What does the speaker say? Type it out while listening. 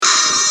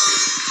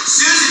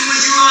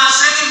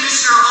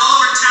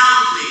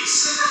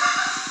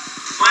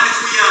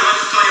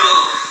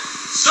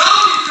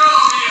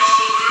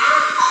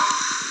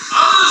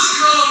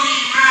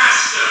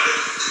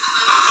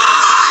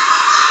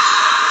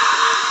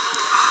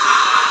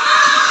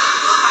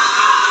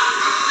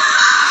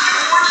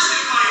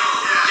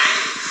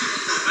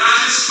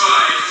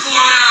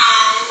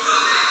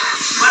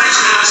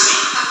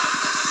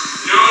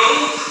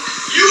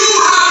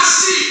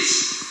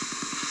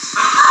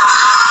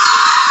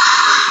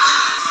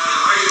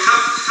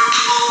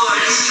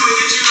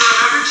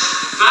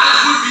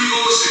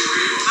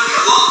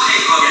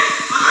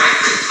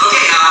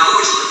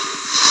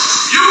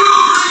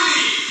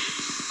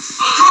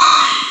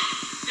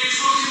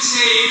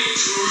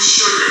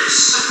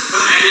sugars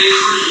and a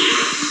cream.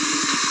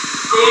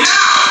 Go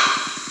now!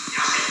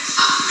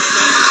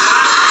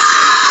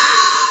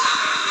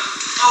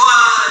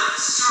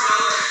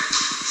 Sorry,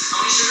 how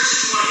many sugars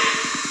did you want to get?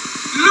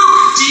 Look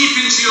deep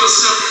into your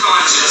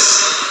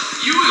subconscious.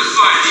 You will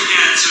find the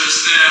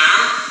answers there.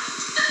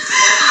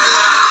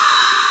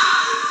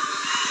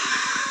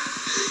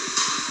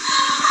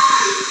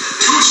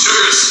 Two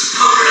sugars.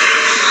 Okay.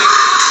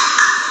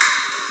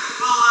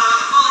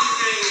 While he's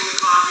getting the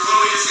coffee, why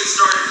don't we just get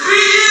started?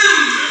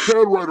 Begin!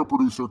 Can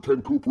writer-producer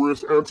Ken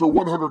CUPERUS answer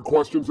 100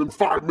 questions in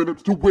 5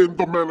 minutes to win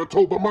the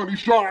Manitoba Money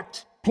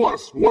Shot?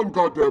 Plus, 1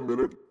 goddamn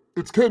minute,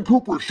 it's Ken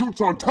CUPERUS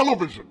shoots on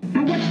television.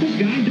 Now what's this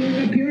guy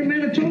doing up here in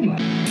Manitoba?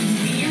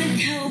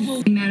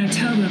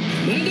 Manitoba.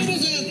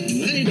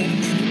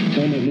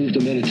 Time I moved to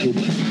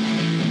Manitoba.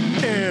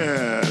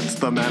 It's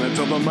the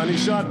Manitoba Money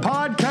Shot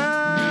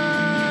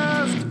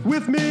Podcast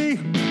with me,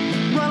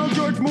 Ronald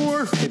George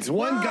Moore. It's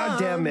one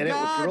goddamn minute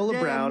with Granola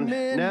Brown.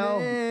 Now,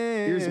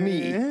 here's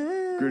me,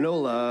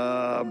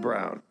 Granola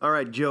Brown. All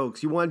right,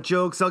 jokes. You want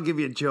jokes? I'll give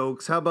you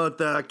jokes. How about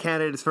the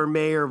candidates for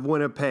mayor of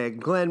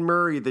Winnipeg? Glenn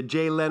Murray, the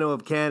Jay Leno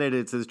of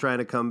candidates, is trying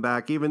to come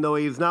back, even though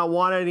he's not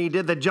wanted and he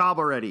did the job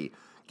already.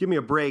 Give me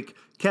a break.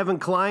 Kevin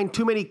Kline,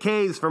 too many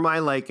Ks for my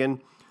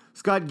liking.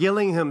 Scott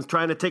Gillingham's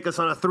trying to take us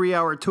on a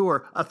 3-hour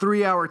tour. A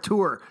 3-hour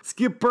tour.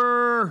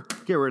 Skipper!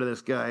 Get rid of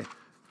this guy.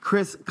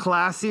 Chris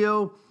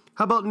Classio.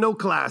 How about no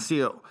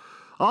Classio?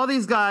 All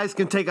these guys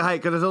can take a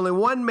hike because there's only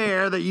one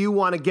mayor that you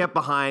want to get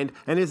behind,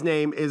 and his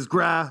name is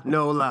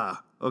Granola.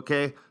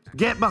 Okay?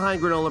 Get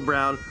behind Granola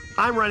Brown.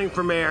 I'm running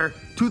for mayor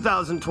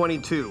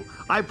 2022.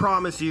 I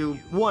promise you,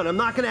 1, I'm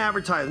not going to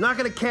advertise, not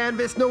going to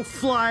canvass, no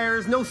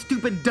flyers, no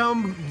stupid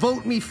dumb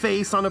vote me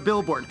face on a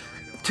billboard.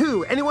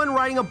 2, anyone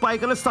riding a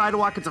bike on a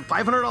sidewalk, it's a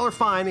 $500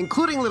 fine,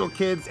 including little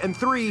kids. And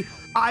 3,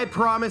 I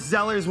promise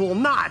Zellers will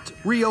not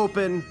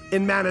reopen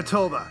in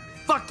Manitoba.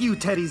 Fuck you,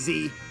 Teddy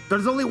Z.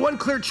 There's only one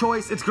clear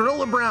choice. It's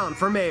Granola Brown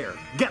for mayor.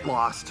 Get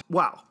lost.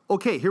 Wow.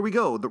 Okay, here we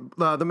go.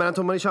 The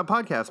Manitoba Money Shot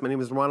Podcast. My name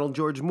is Ronald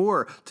George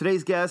Moore.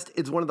 Today's guest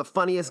is one of the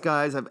funniest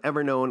guys I've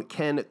ever known,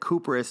 Ken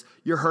CUPERUS.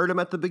 You heard him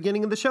at the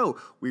beginning of the show.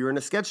 We were in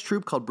a sketch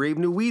troupe called Brave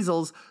New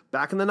Weasels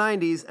back in the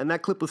 90s, and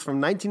that clip was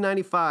from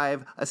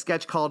 1995, a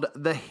sketch called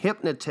The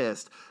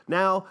Hypnotist.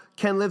 Now,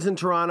 Ken lives in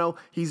Toronto.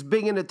 He's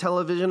big into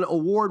television,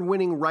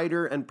 award-winning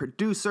writer and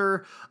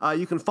producer.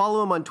 You can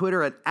follow him on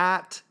Twitter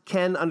at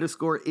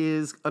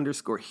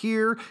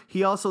Ken_is_here.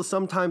 He also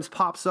sometimes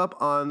pops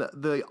up on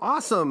the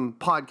awesome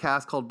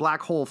podcast called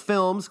Black Hole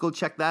Films. Go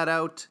check that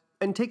out.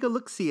 And take a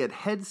look-see at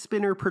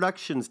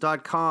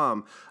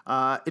headspinnerproductions.com.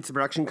 It's a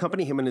production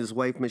company him and his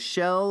wife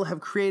Michelle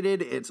have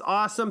created. It's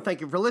awesome.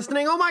 Thank you for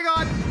listening. Oh my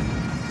God!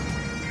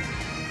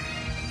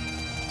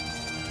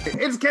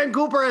 It's Ken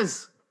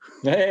CUPERUS.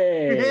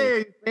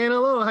 Hey, saying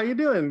hello. How you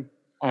doing?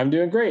 I'm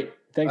doing great.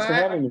 Thanks for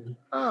having me.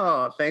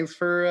 Oh, thanks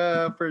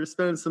for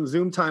spending some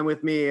Zoom time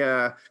with me.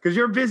 Because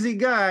you're a busy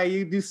guy.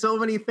 You do so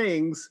many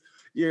things.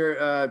 You're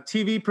a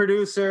TV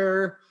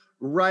producer,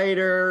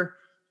 writer.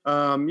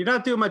 You're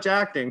not doing much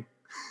acting.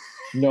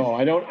 No,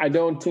 I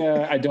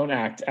don't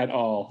act at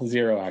all.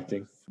 Zero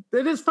acting.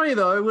 It is funny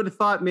though. I would have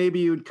thought maybe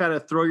you'd kind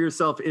of throw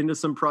yourself into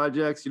some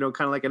projects, kind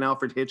of like an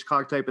Alfred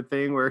Hitchcock type of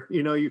thing where,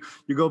 you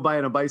go by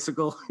on a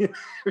bicycle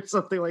or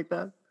something like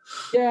that.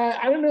 Yeah,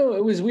 I don't know.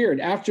 It was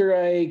weird. After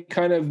I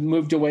kind of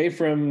moved away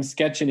from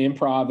sketch and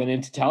improv and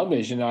into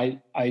television, I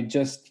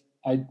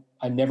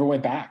never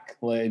went back.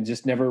 It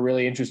just never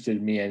really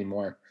interested me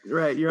anymore.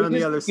 Right. You're on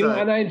the other side.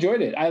 And I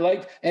enjoyed it. I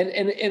liked, and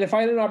if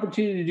I had an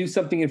opportunity to do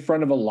something in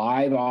front of a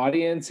live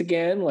audience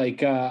again,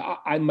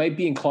 I might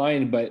be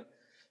inclined, but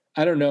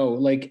I don't know,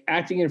 like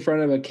acting in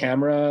front of a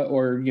camera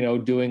or,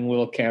 doing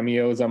little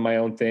cameos on my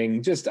own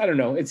thing. Just, I don't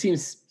know. It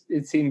seems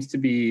to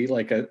be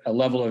like a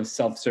level of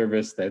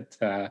self-service that,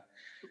 I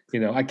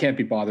can't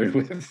be bothered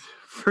with.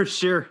 For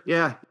sure.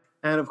 Yeah.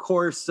 And of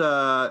course,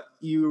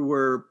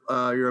 you're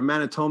a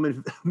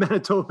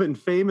Manitoban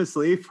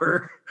famously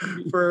for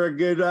a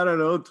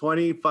good,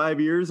 25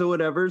 years or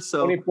whatever.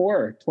 So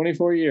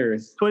 24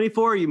 years.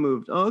 24 you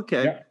moved. Oh,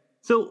 okay. Yeah.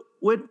 So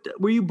what,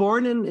 were you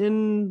born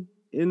in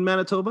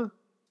Manitoba?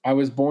 I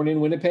was born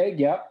in Winnipeg.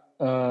 Yep.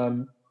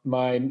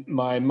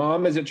 My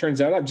mom, as it turns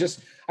out, I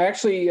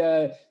actually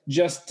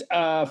just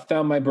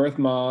found my birth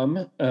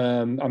mom.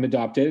 I'm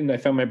adopted, and I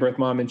found my birth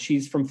mom, and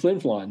she's from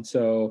Flin Flon.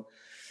 So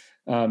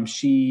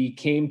she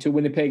came to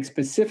Winnipeg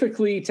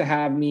specifically to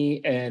have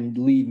me and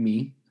leave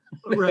me.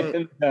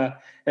 Right.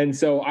 and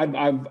so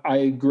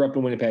I grew up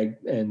in Winnipeg,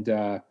 and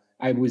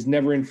I was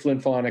never in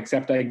Flin Flon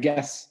except, I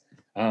guess,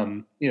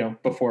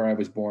 before I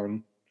was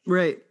born.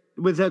 Right.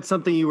 Was that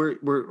something you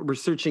were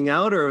searching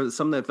out, or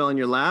something that fell in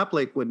your lap?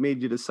 Like, what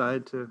made you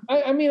decide to?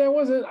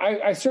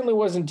 I certainly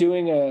wasn't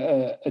doing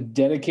a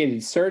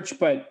dedicated search,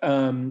 but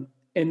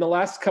in the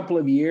last couple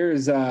of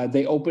years,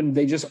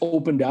 they just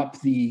opened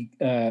up the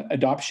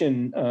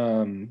adoption.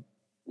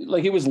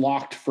 It was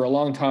locked for a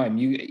long time.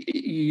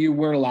 You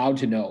weren't allowed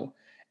to know,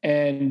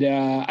 and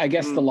I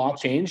guess the law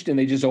changed, and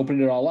they just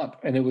opened it all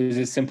up. And it was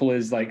as simple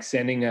as like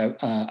sending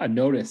a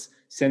notice,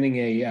 sending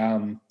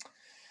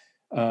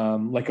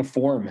like a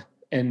form,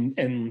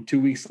 and 2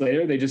 weeks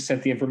later they just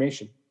sent the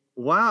information.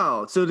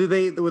 Wow. So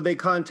would they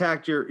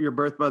contact your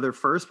birth mother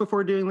first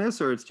before doing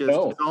this, or it's just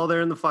No. it's all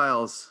there in the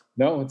files?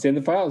 No, it's in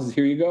the files.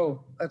 Here you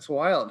go. That's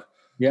wild.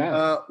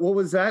 Yeah. What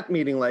was that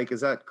meeting like?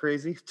 Is that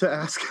crazy to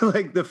ask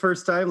like the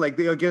first time? Like,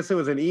 I guess it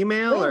was an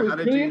email, or how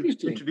did you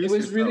introduce yourself? It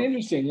was really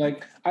interesting.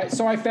 Like, I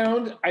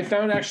found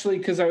actually,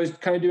 because I was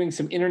kind of doing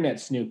some internet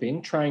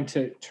snooping, trying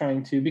to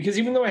because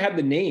even though I had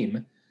the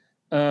name,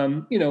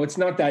 it's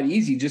not that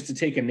easy just to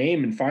take a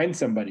name and find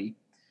somebody.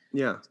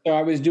 Yeah. So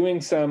I was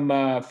doing some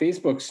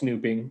Facebook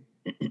snooping,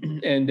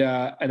 and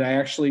I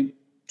actually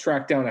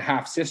tracked down a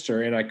half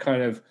sister, and I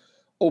kind of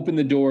opened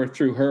the door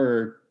through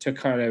her to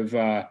kind of.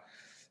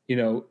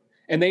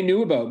 And they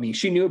knew about me.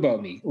 She knew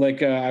about me.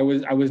 Like I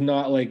was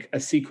not like a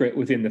secret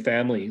within the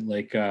family.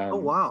 Like oh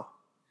wow,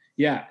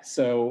 yeah.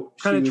 So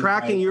kind of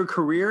tracking your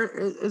career,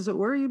 is it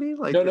where you mean?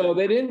 Like no,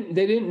 they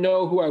didn't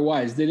know who I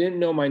was. They didn't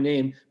know my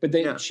name,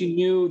 but she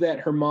knew that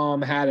her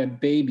mom had a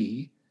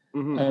baby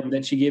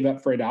that she gave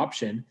up for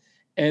adoption,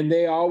 and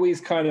they always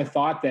kind of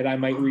thought that I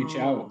might reach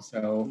out.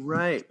 So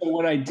right. So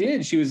when I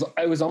did,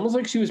 it was almost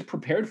like she was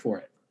prepared for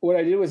it. What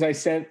I did was I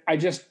sent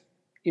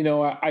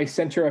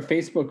her a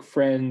Facebook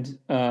friend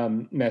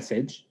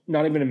message,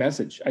 not even a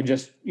message. I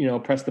just,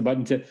 pressed the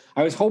button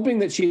I was hoping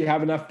that she'd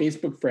have enough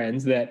Facebook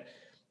friends that,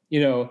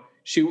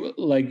 she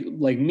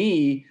like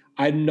me,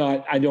 I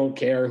don't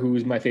care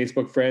who's my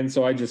Facebook friend.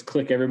 So I just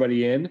click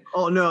everybody in.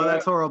 Oh no,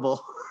 that's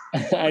horrible.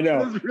 I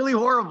know. It's really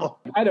horrible.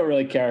 I don't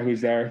really care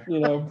who's there,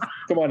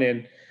 come on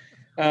in.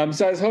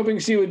 So I was hoping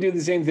she would do the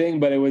same thing,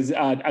 but it was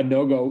a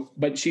no-go.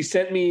 But she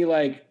sent me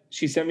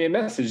a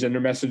message, and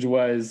her message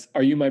was,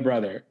 "Are you my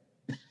brother?"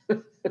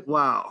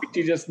 Wow.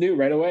 She just knew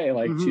right away.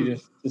 Like she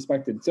just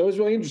suspected. So it was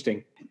really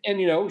interesting.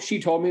 And,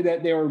 she told me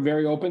that they were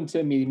very open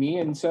to meeting me.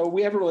 And so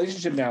we have a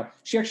relationship now.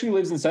 She actually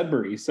lives in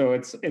Sudbury. So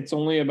it's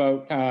only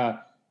about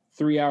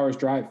 3 hours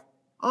drive.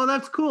 Oh,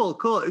 that's cool.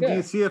 Cool. Yeah. Do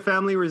you see a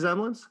family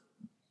resemblance?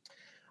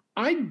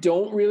 I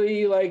don't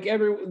really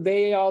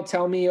they all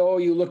tell me, oh,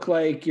 you look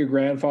like your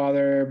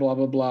grandfather, blah,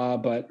 blah, blah.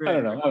 But right. I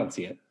don't know. I don't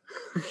see it.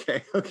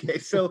 Okay.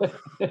 So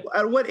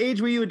at what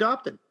age were you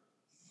adopted?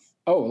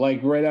 Oh,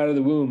 like right out of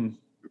the womb.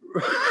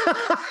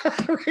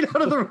 Right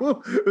out of the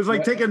womb. It was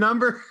like, take a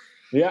number.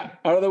 Yeah.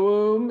 Out of the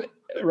womb,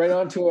 right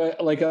onto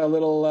a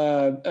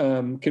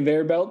little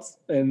conveyor belt.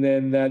 And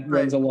then that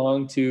runs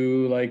along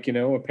to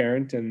a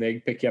parent, and they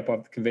pick you up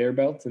off the conveyor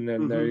belt, and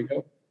then there you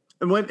go.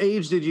 And what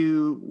age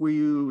were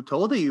you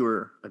told that you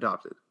were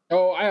adopted?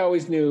 Oh, I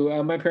always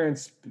knew. My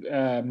parents,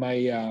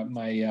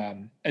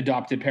 my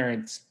adopted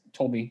parents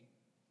told me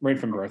right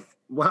from birth.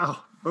 Wow.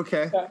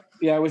 Okay.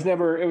 Yeah, it was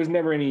never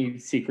any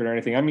secret or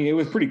anything. I mean, it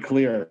was pretty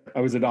clear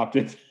I was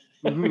adopted.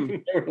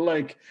 They were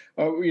like,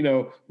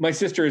 my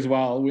sister as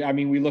well.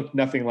 We looked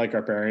nothing like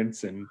our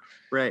parents, and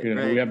right.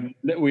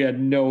 We had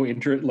no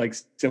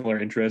similar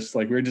interests.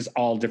 Like we were just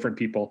all different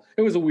people.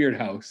 It was a weird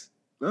house.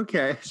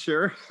 Okay,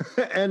 sure.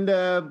 And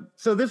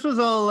so this was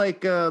all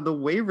the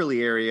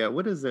Waverly area.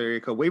 What is the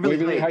area called?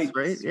 Waverly Heights,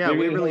 right? Yeah,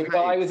 Waverly Heights.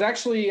 Well, I was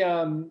actually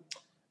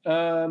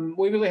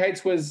Waverly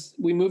Heights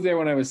we moved there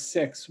when I was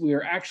 6. We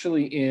were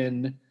actually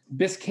in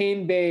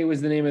Biscayne Bay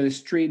was the name of the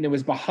street, and it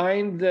was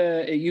behind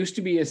it used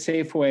to be a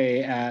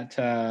Safeway at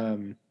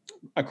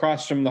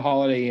across from the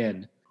Holiday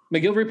Inn.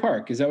 McGillivray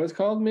Park, is that what it's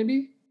called,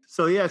 maybe?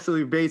 So yeah, so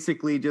you're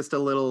basically just a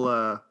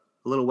little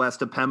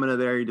west of Pembina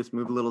there. You just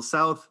moved a little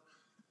south.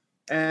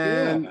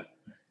 And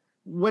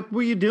what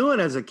were you doing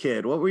as a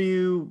kid? What were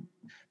you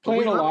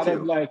playing? A lot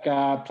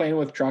of playing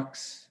with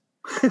trucks.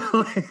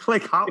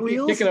 like Hot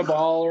Wheels? Kicking a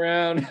ball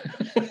around.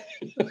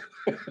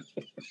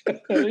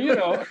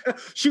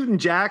 Shooting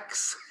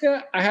jacks.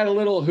 Yeah, I had a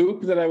little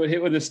hoop that I would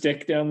hit with a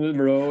stick down the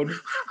road.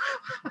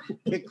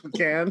 Kick the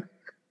can.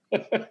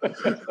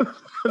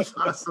 That's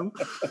awesome.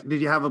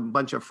 Did you have a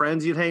bunch of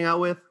friends you'd hang out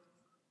with?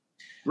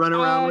 Run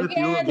around with?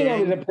 Yeah,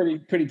 I was a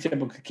pretty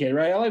typical kid,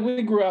 right?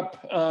 We grew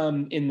up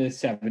in the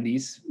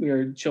 70s. We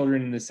were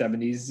children in the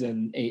 70s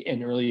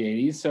and early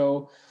 80s.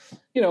 So,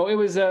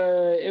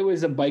 it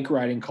was a bike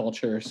riding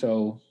culture.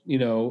 So,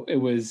 it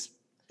was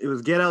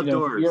get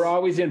outdoors. You're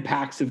always in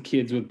packs of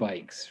kids with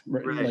bikes.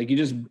 Right? Like you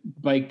just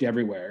biked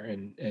everywhere,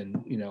 and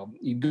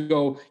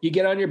you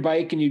get on your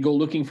bike and you go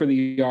looking for the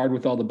yard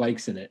with all the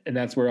bikes in it, and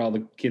that's where all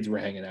the kids were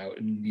hanging out,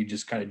 and you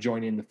just kind of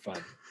join in the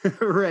fun.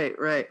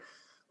 Right.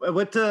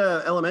 What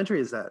elementary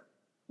is that?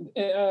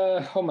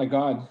 Oh my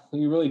God,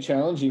 you're really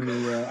challenging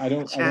me. I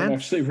don't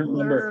actually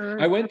remember.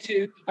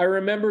 I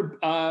remember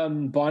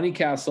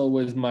Bonnycastle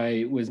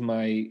was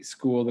my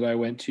school that I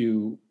went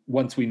to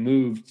once we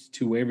moved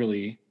to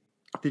Waverly.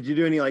 Did you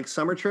do any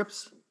summer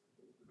trips?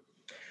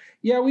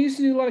 Yeah, we used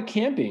to do a lot of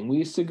camping. We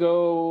used to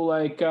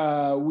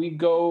go we'd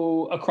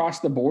go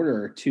across the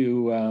border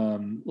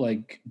to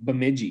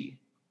Bemidji,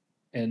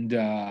 and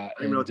I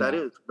don't know what that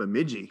is.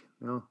 Bemidji.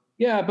 No.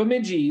 Yeah,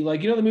 Bemidji,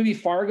 the movie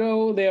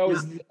Fargo. They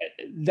always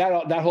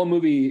that whole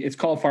movie. It's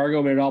called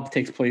Fargo, but it all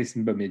takes place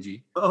in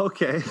Bemidji. Oh,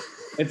 okay.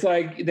 It's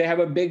like they have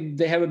a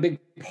big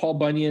Paul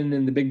Bunyan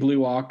and the big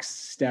blue ox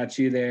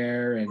statue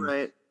there, and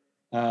right.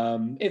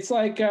 It's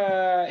like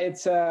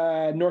it's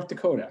North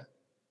Dakota.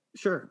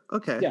 Sure.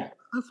 Okay. Yeah,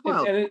 That's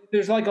wild.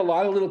 there's like a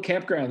lot of little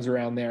campgrounds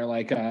around there.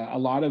 Like a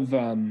lot of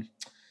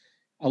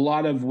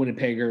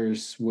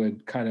Winnipeggers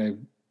would kind of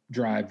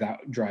drive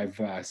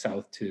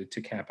south to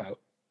camp out.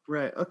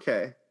 Right.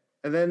 Okay.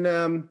 And then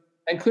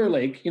and Clear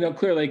Lake,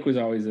 Clear Lake was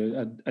always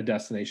a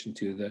destination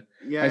too.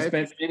 I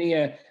spent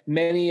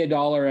many a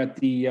dollar at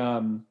the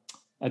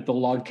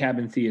Log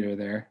Cabin Theater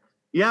there.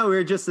 Yeah, we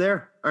were just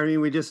there. I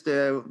mean, we just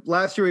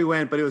last year we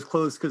went, but it was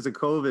closed because of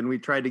COVID. And we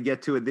tried to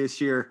get to it this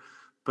year,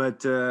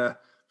 but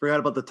forgot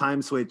about the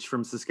time switch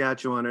from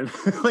Saskatchewan, and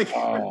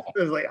I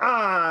was like,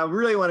 I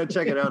really want to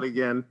check it out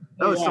again.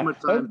 That was so much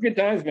fun. Those good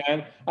times,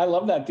 man. I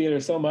love that theater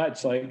so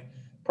much. Like,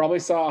 probably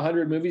saw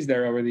 100 movies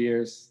there over the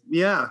years.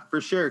 Yeah, for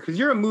sure. Because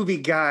you're a movie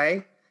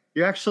guy.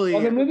 You're actually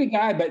I'm a movie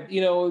guy, but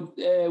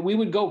we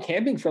would go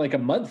camping for like a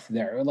month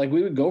there. Like,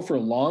 we would go for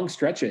long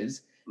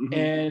stretches. Mm-hmm.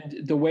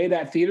 And the way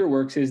that theater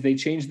works is they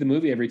change the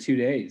movie every 2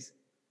 days.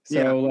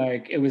 So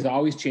like it was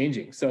always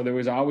changing. So there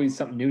was always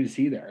something new to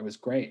see there. It was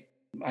great.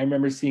 I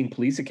remember seeing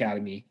Police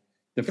Academy,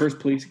 the first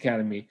Police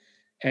Academy,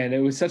 and it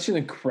was such an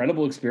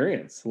incredible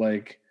experience.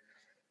 Like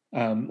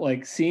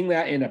seeing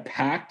that in a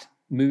packed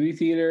movie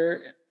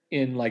theater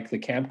in like the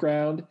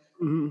campground,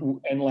 mm-hmm.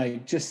 and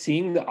like just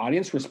seeing the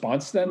audience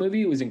response to that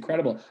movie was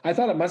incredible. I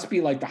thought it must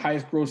be like the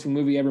highest grossing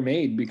movie ever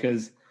made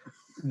because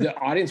the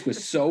audience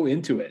was so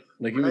into it.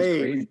 Like it was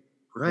crazy.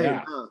 Right.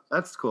 Yeah. Oh,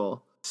 that's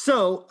cool.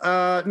 So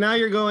now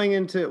you're going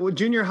into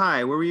junior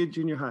high. Where were you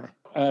junior high?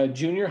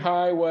 Junior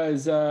high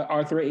was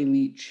Arthur A.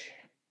 Leach.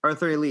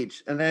 Arthur A.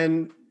 Leach. And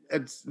then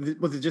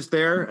was it just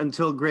there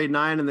until grade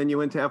 9 and then you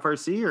went to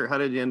FRC, or how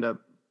did you end up?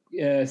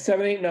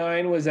 7, 8,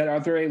 9 was at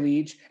Arthur A.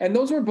 Leach. And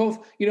those were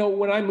both,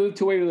 when I moved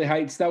to Waverly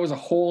Heights, that was a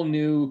whole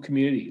new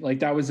community. Like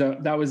that was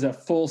a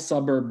full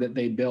suburb that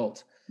they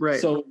built. Right.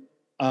 So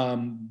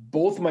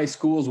both my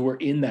schools were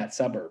in that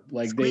suburb.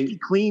 Like squeaky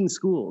clean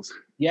schools.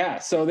 Yeah.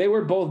 So they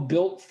were both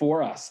built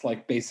for us,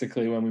 like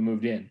basically when we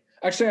moved in.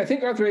 Actually, I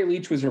think Arthur A.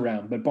 Leach was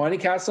around, but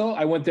Bonnycastle,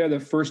 I went there the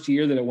first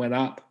year that it went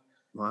up.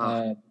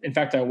 Wow. In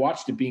fact, I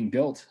watched it being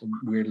built,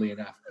 weirdly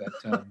enough.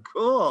 But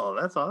cool.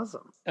 That's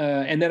awesome.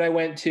 And then I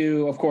went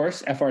to, of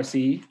course,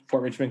 FRC,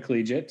 Fort Richmond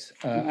Collegiate,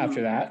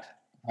 after that.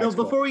 So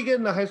before we get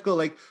into high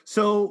school,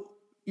 so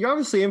you're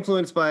obviously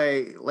influenced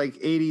by like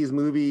 80s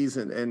movies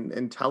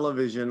and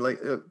television. Like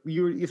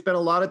you spent a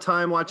lot of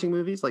time watching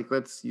movies. Like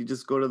you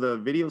just go to the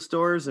video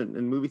stores and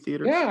movie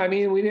theaters. Yeah, I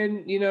mean, we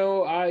didn't.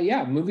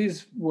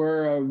 Movies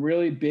were a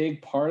really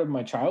big part of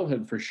my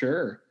childhood for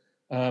sure.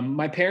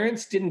 My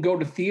parents didn't go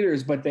to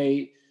theaters, but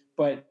they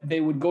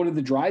would go to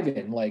the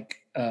drive-in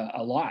like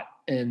a lot,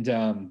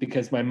 and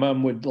because my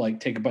mom would like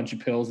take a bunch of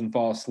pills and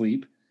fall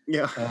asleep.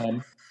 Yeah,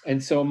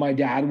 and so my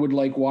dad would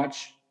like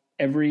watch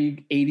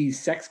every 80s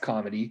sex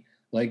comedy,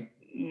 like,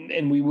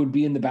 and we would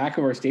be in the back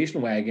of our station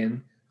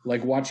wagon,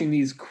 like watching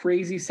these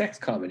crazy sex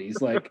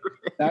comedies. Like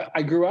that,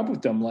 I grew up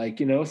with them, like,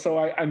 so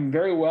I'm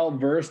very well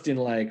versed in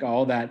like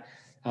all that.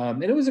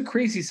 And it was a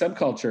crazy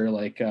subculture,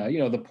 like,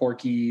 the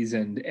Porkies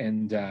and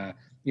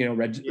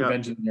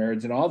Revenge of the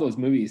Nerds and all those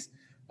movies.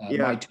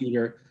 My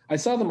Tutor, I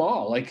saw them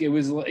all. Like it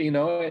was,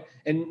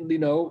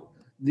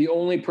 the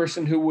only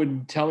person who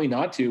would tell me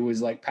not to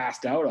was like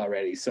passed out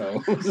already.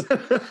 So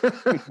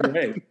it was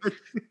great.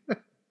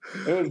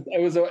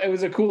 It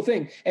was a cool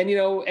thing. And,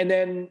 and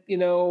then,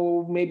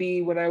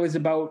 maybe when I was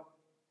about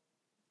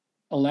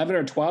 11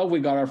 or 12, we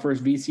got our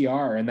first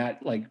VCR, and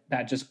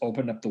that just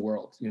opened up the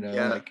world,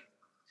 like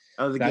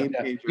that was a game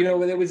changer.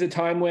 There was a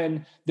time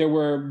when there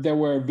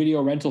were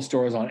video rental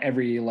stores on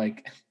every,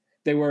 like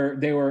they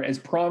were as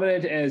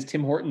prominent as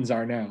Tim Hortons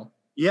are now.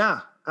 Yeah.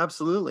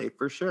 Absolutely,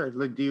 for sure.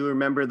 Like, do you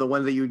remember the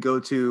one that you would go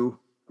to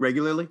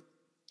regularly?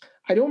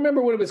 I don't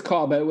remember what it was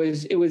called, but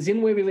it was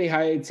in Waverly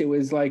Heights. It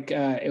was like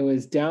it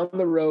was down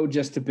the road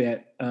just a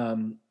bit,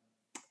 and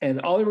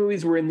all the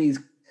movies were in these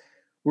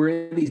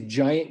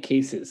giant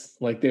cases,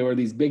 like they were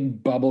these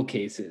big bubble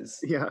cases.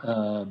 Yeah,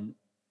 and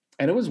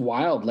it was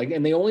wild. Like,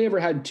 and they only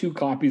ever had 2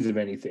 copies of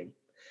anything.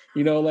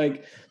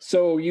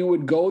 So you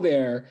would go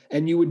there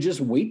and you would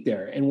just wait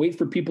there and wait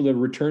for people to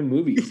return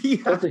movies,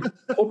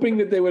 hoping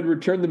that they would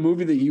return the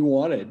movie that you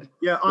wanted.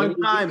 Yeah, on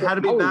time, had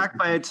to be back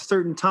by a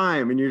certain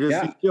time, and you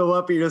show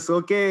up and you're just,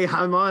 okay,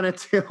 I'm on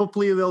it.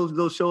 Hopefully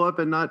they'll show up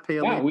and not pay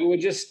a late. We would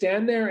just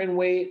stand there and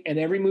wait, and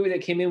every movie that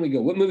came in, we go,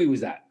 what movie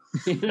was that?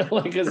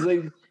 Because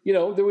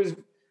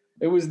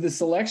the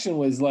selection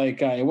was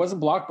like, it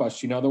wasn't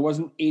Blockbuster, there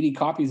wasn't 80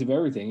 copies of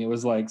everything. It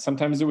was like,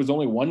 sometimes there was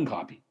only 1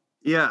 copy.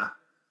 Yeah.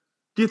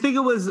 Do you think it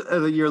was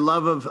your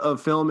love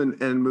of film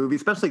and movie,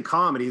 especially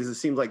comedies? It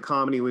seems like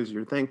comedy was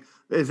your thing.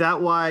 Is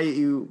that why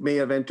you may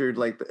have entered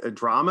like a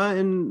drama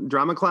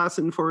class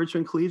in Fort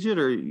Richmond Collegiate,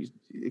 or you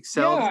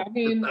excelled? Yeah, I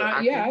mean,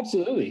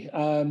 absolutely.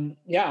 I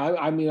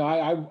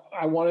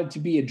wanted to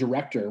be a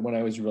director when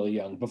I was really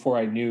young, before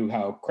I knew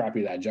how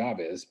crappy that job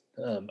is.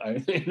 That's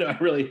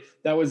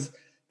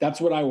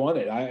what I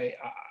wanted.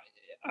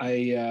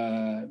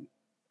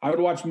 I would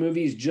watch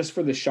movies just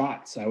for the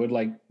shots. I would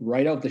like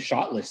write out the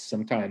shot list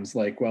sometimes.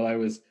 Like while I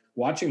was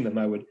watching them,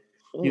 I would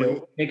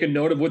make a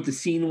note of what the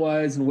scene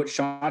was and what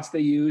shots they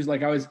used.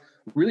 Like I was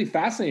really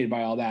fascinated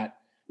by all that.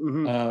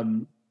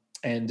 Mm-hmm.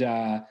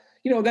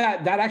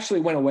 That actually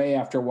went away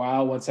after a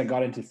while once I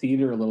got into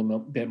theater a little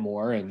bit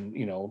more and,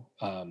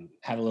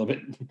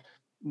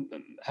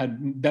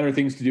 had better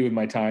things to do with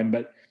my time.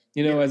 But,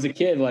 as a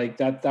kid, like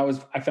I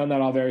found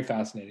that all very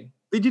fascinating.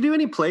 Did you do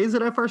any plays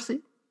at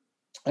FRC?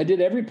 I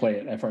did every play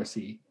at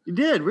FRC. You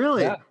did,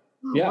 really? Yeah.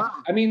 Oh, yeah. Wow.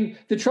 I mean,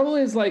 the trouble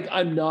is like,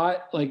 I'm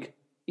not like,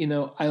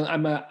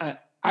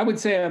 I would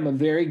say I'm a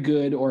very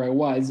good, or I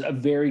was a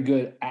very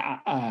good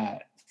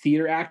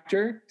theater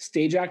actor,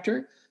 stage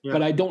actor,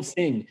 but I don't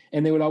sing.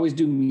 And they would always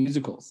do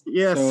musicals.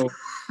 Yes. So,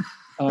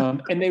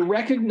 and they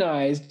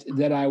recognized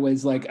that I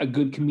was like a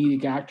good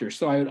comedic actor.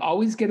 So I would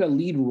always get a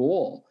lead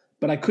role,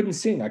 but I couldn't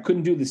sing. I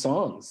couldn't do the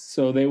songs.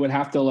 So they would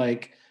have to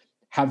like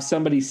have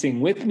somebody sing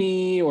with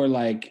me, or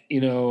like,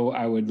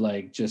 I would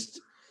like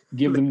just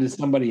give them to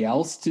somebody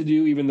else to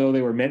do, even though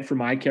they were meant for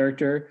my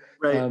character.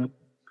 Right.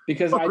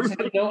 Because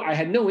I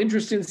had no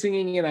interest in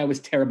singing and I was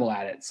terrible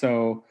at it.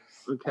 So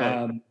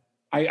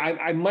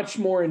I much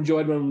more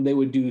enjoyed when they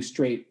would do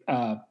straight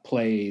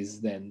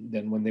plays than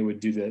when they would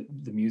do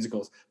the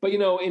musicals. But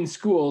in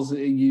schools,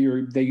 they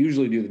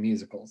usually do the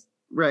musicals.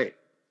 Right.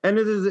 And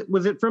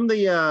was it from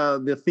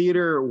the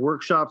theater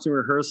workshops and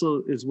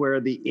rehearsal is where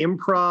the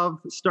improv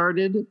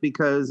started?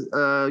 Because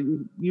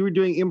you were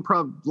doing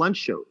improv lunch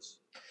shows,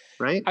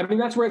 right? I mean,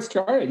 that's where it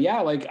started.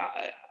 Yeah, like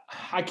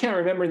I can't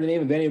remember the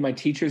name of any of my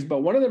teachers,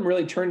 but one of them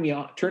really turned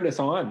us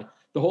on,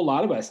 the whole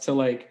lot of us, to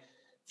like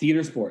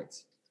theater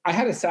sports. I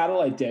had a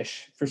satellite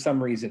dish for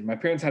some reason. My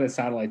parents had a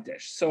satellite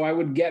dish, so I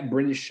would get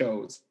British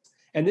shows.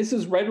 And this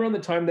is right around the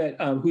time that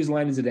Whose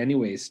Line Is It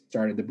Anyways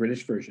started, the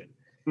British version.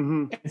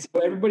 Mm-hmm. And so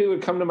everybody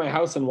would come to my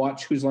house and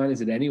watch Whose Line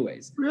Is It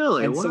Anyways.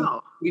 Really? And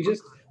wow. So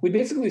we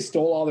basically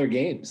stole all their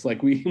games.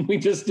 Like we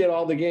just did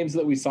all the games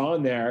that we saw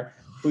in there.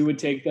 We would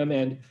take them,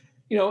 and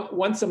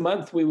once a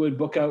month we would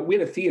book out. We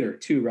had a theater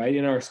too, right,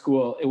 in our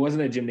school. It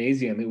wasn't a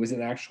gymnasium; it was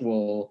an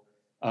actual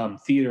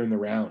theater in the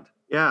round.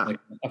 Yeah, like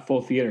a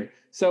full theater.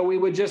 So we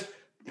would just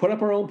put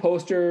up our own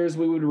posters.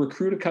 We would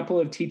recruit a couple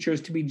of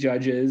teachers to be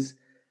judges,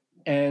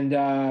 and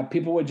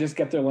people would just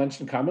get their lunch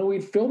and come, and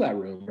we'd fill that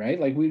room, right?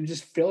 Like we'd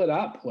just fill it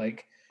up.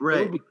 Like it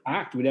would be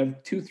packed. We'd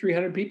have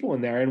 200-300 people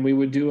in there, and we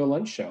would do a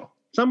lunch show.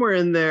 Somewhere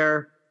in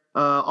there,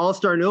 All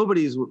Star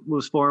Nobodies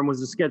was formed,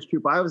 was a sketch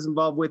troupe I was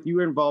involved with. You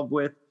were involved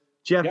with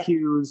Jeff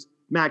Hughes,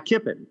 Matt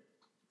Kippen.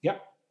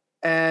 Yep.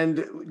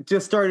 And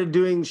just started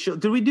doing shows.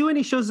 Did we do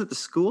any shows at the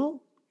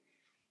school?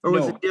 Or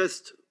was it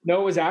just... No,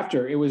 it was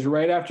after. It was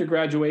right after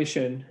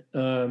graduation.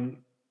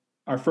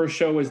 Our first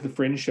show was the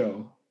Fringe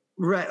show.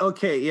 Right.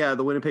 Okay. Yeah.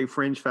 The Winnipeg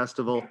Fringe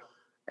Festival.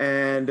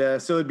 And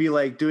so it'd be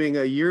like doing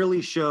a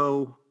yearly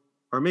show,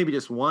 or maybe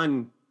just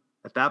one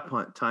at that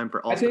point time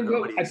for all. I think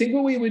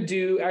what we would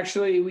do,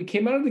 actually, we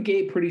came out of the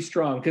gate pretty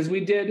strong, because we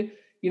did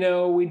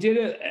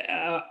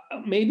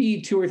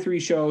maybe 2 or 3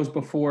 shows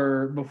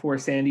before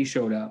Sandy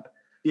showed up.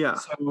 Yeah.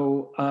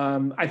 So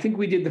I think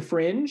we did the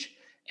Fringe.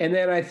 And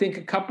then I think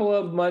a couple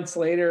of months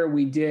later,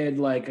 we did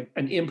like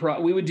an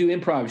improv. We would do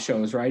improv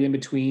shows right in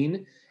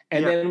between.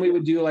 And then we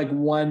would do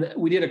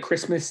we did a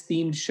Christmas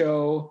themed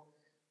show,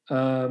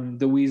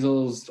 The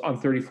Weasels on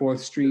 34th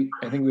Street,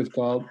 I think it was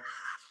called.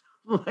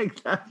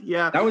 Like that,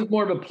 yeah. That was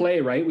more of a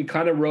play, right? We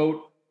kind of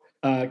wrote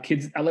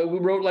we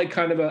wrote like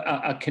kind of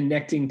a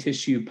connecting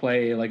tissue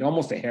play, like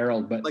almost a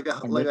Herald, but like a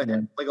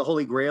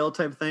Holy Grail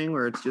type thing,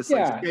 where it's just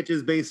like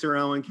sketches based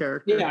around one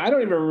character. Yeah, I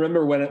don't even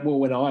remember what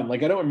went on.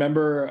 Like I don't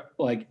remember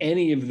like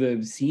any of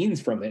the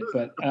scenes from it,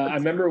 but I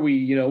remember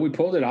we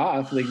pulled it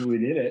off, like we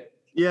did it.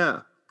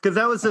 Yeah, because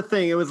that was the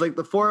thing. It was like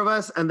the 4 of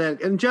us,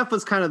 and Jeff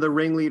was kind of the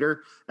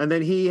ringleader, and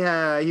then he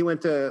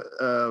went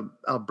to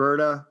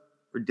Alberta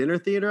for dinner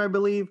theater, I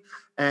believe.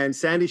 And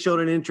Sandy showed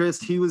an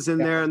interest. He was in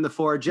there in the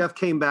 4. Jeff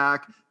came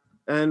back,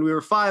 and we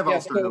were 5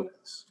 also.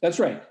 That's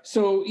right.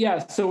 So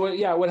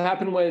what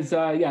happened was,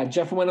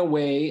 Jeff went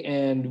away,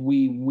 and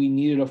we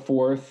needed a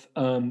 4th.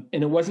 And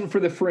it wasn't for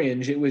the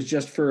Fringe. It was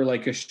just for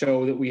like a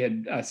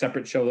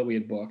separate show that we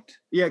had booked.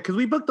 Yeah, because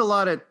we booked a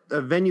lot at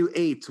Venue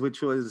 8,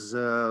 which was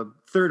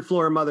 3rd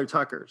floor Mother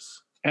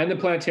Tucker's. And the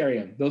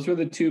Planetarium. Those were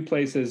the 2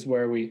 places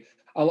where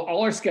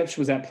all our sketch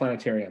was at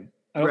Planetarium.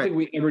 I don't think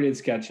we ever did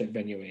sketch at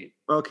Venue 8.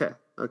 Okay.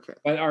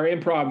 But our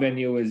improv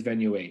venue was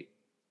Venue 8.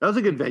 That was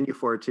a good venue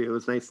for it too. It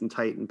was nice and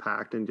tight and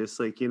packed, and just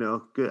like a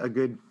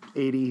good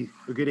 80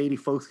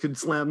 folks could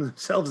slam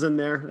themselves in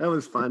there. That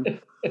was fun.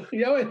 It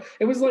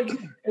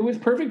was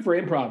perfect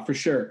for improv for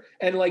sure.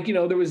 And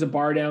there was a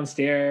bar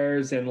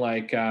downstairs, and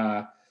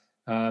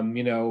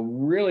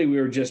really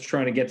we were just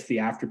trying to get to the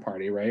after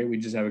party, right? We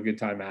just have a good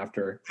time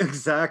after.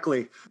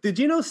 Exactly. Did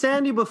you know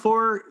Sandy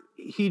before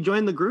he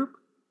joined the group?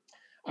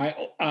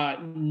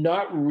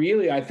 Not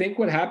really. I think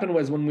what happened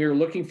was when we were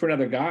looking for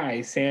another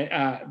guy,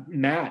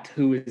 Matt,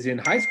 who was in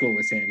high school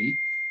with Sandy,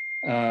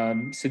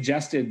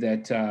 suggested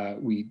that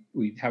we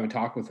have a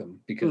talk with him,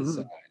 because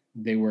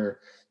they were,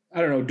 I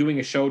don't know, doing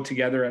a show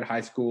together at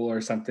high school or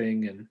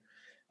something, and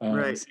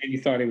Sandy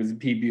thought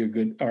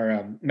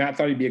Matt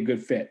thought he'd be a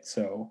good fit.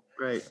 So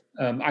Right.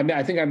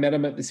 I think I met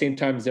him at the same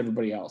time as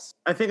everybody else.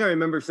 I think I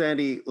remember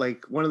Sandy,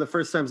 like one of the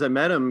first times I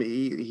met him,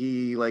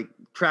 he like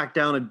tracked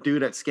down a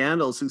dude at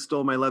Scandals who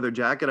stole my leather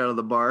jacket out of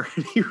the bar.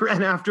 And he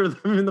ran after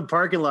them in the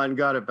parking lot and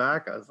got it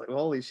back. I was like,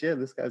 holy shit,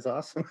 this guy's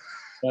awesome.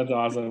 That's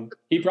awesome.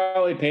 He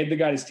probably paid the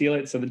guy to steal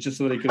it so that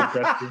he could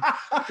impress you.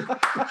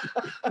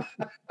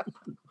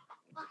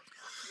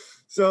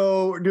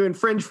 So we're doing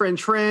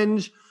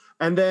Fringe.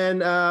 And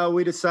then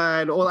we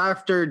decide, well,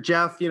 after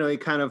Jeff, he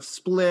kind of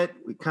split.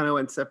 We kind of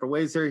went separate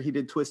ways there. He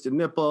did Twisted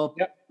Nipple.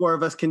 Yep. 4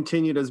 of us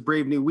continued as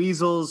Brave New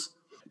Weasels.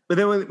 But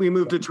then we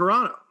moved to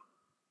Toronto.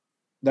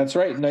 That's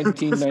right,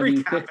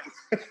 1996.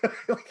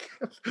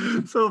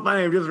 So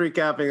funny. I'm just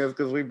recapping this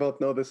because we both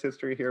know this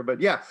history here.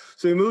 But yeah,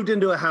 so we moved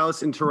into a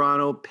house in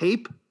Toronto.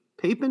 Pape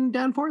and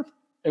Danforth?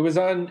 It was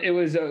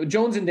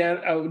Jones and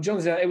Dan.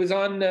 It was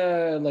on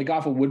like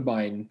off of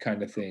Woodbine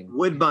kind of thing.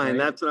 Woodbine, right?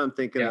 That's what I'm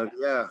thinking of.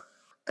 Yeah.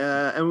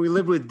 And we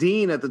lived with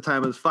Dean at the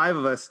time. It was 5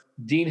 of us.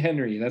 Dean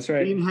Henry, that's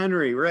right. Dean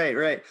Henry,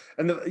 right.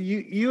 And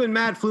you and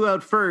Matt flew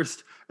out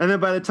first, and then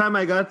by the time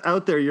I got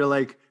out there, you're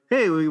like,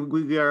 "Hey,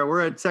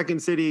 we're at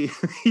Second City."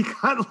 He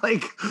got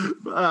like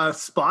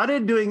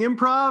spotted doing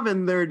improv,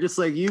 and they're just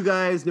like, "You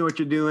guys know what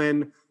you're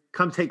doing.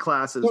 Come take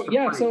classes."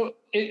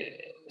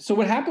 So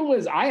what happened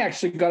was I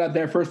actually got out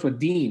there first with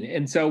Dean,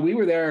 and so we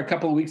were there a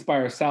couple of weeks by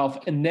ourselves,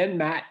 and then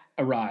Matt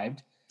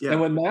arrived. Yeah.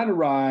 And when Matt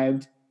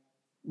arrived,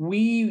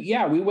 we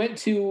went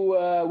to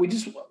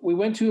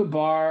a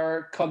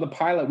bar called The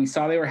Pilot. We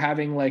saw they were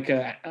having like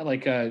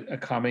a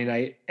comedy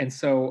night, and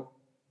so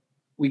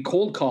we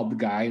cold called the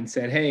guy and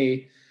said,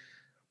 "Hey,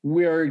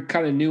 we're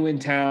kind of new in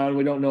town.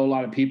 We don't know a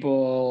lot of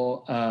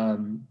people.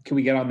 Can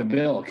we get on the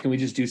bill? Can we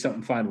just do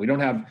something fun? We don't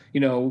have,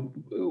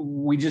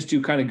 we just do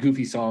kind of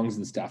goofy songs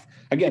and stuff."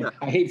 Again,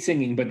 I hate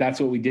singing, but that's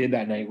what we did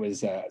that night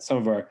was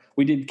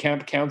we did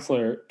Camp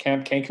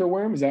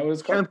Cankerworm. Is that what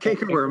it's called? Camp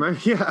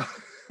Cankerworm. Yeah.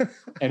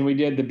 And we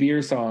did the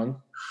beer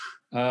song.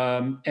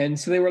 And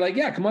so they were like,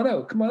 "Yeah, come on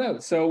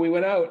out. So we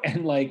went out,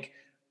 and like,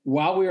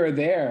 while we were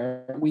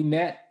there, we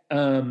met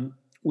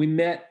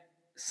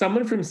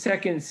someone from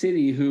Second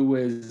City who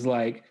was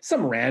like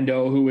some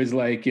rando who was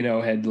like,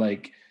 had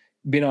like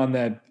been on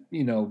the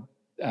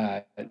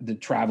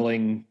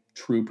traveling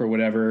troupe or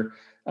whatever.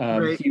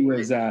 He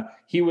was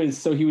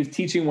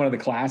teaching one of the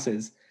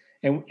classes,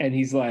 and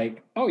he's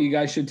like, "Oh, you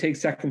guys should take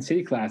Second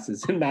City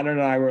classes." And Matt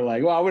and I were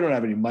like, "Well, we don't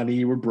have any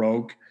money. We're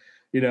broke,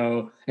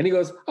 And he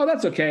goes, "Oh,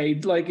 that's okay.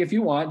 Like, if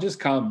you want, just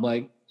come,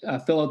 like,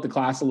 fill out the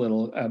class a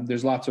little.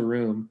 There's lots of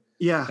room."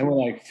 Yeah. And we're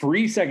like,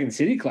 "Free Second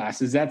City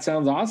classes? That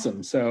sounds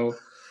awesome." So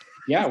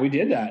yeah, we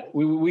did that.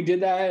 We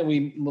did that, and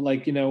we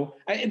like,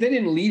 they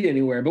didn't lead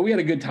anywhere, but we had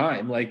a good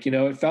time. Like,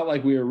 it felt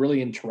like we were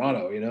really in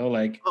Toronto,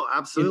 like. Oh,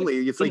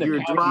 absolutely. It's like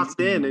you're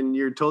dropped in and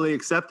you're totally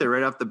accepted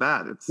right off the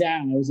bat.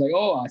 I was like,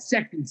 "Oh,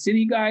 Second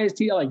City guys,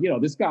 like,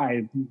 this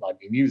guy, like,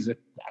 he was,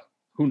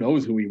 who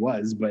knows who he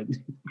was, but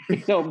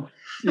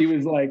he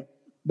was like,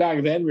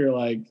 back then we were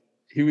like,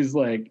 he was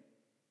like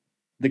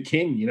the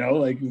king,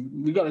 like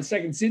we got a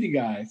Second City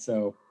guy.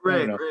 So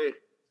right.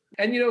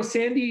 And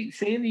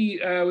Sandy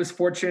was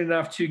fortunate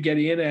enough to get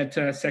in at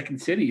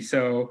Second City,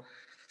 so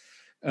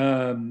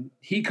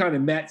he kind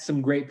of met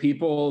some great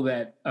people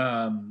that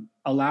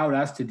allowed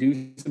us to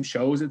do some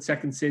shows at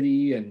Second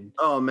City. And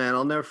oh man,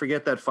 I'll never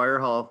forget that fire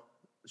hall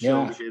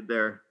show we did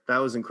there. That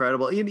was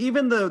incredible. And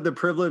even the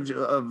privilege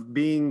of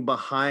being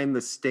behind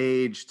the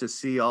stage to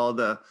see all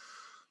the,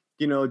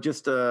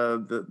 just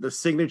the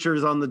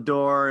signatures on the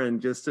door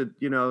and just to,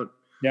 it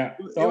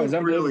was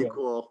really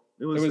cool.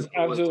 It was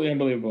absolutely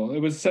unbelievable. It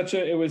was such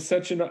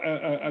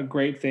a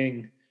great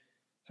thing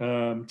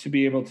to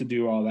be able to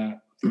do all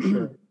that, for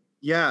sure.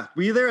 Yeah.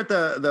 Were you there at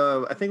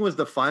the I think it was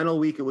the final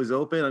week it was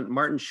open, and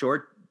Martin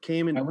Short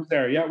came and I was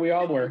there. Yeah, we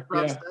all were.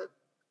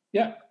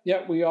 Yeah,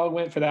 we all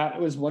went for that.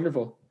 It was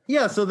wonderful.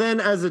 Yeah, so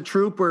then as a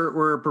troupe,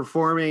 we're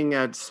performing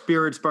at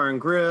Spirits Bar and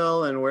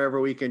Grill and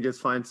wherever we can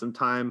just find some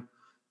time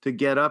to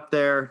get up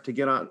there, to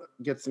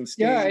get some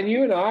stage. Yeah, and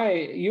you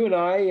and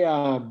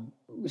I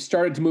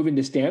started to move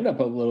into stand-up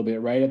a little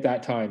bit right at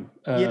that time.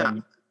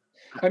 I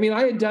mean,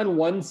 I had done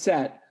one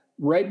set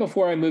right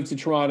before I moved to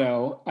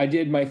Toronto. I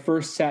did my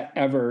first set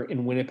ever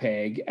in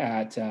Winnipeg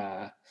at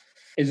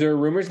is there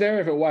Rumors there?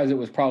 If it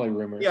was probably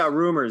Rumors. Yeah,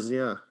 Rumors,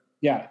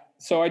 yeah.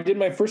 So I did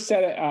my first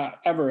set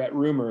ever at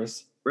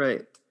Rumors.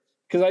 Right.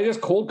 Because I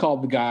just cold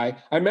called the guy.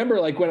 I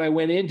remember like when I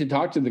went in to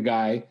talk to the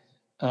guy,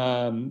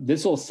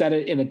 this will set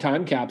it in a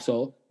time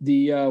capsule.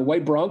 The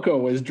white Bronco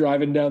was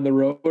driving down the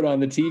road on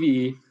the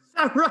TV.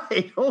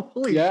 Right.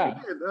 Holy shit.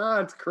 Oh,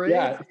 that's crazy.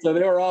 Yeah. So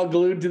they were all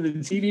glued to the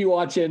TV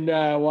watching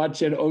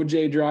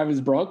OJ drive his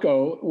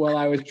Bronco while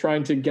I was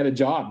trying to get a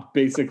job,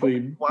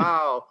 basically.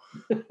 Wow.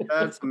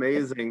 That's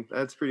amazing.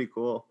 That's pretty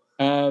cool.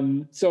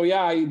 So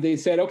yeah, they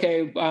said,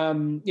 okay,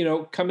 come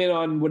in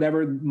on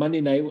whatever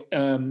Monday night,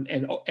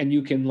 and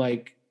you can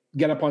like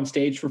get up on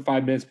stage for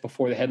 5 minutes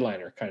before the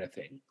headliner kind of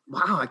thing.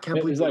 Wow. I can't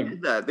believe they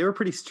did that. They were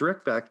pretty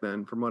strict back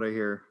then from what I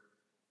hear.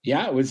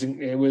 Yeah, it was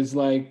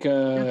like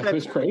it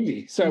was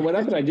crazy. So I went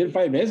up and I did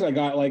 5 minutes. And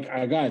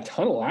I got a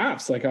ton of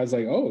laughs. Like I was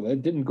like, oh,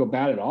 that didn't go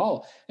bad at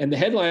all. And the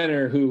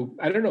headliner, who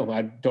I don't know,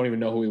 I don't even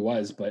know who he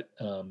was, but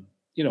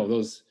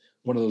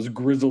one of those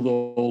grizzled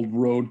old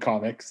road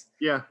comics.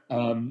 Yeah.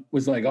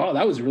 Was like, oh,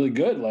 that was really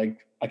good. Like,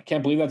 I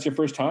can't believe that's your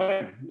first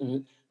time.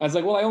 And I was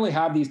like, well, I only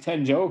have these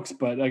 10 jokes,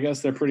 but I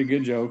guess they're pretty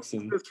good jokes.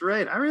 And that's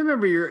right. I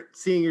remember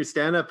seeing your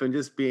stand up and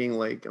just being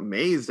like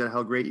amazed at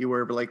how great you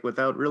were, but like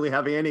without really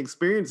having any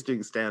experience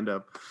doing stand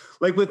up.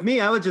 Like with me,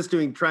 I was just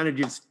trying to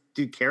just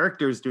do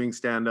characters doing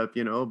stand up,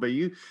 but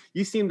you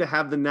seem to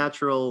have the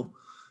natural,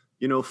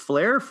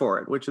 flair for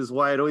it, which is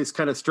why it always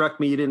kind of struck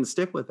me you didn't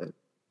stick with it.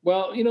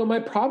 Well, my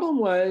problem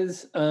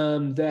was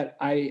that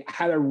I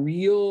had a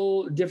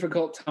real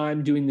difficult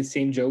time doing the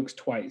same jokes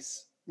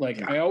twice.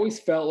 Like I always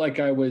felt like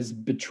I was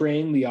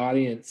betraying the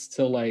audience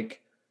to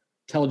like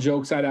tell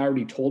jokes I'd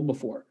already told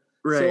before.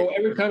 Right. So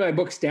every time I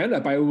booked stand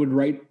up, I would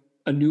write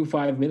a new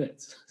 5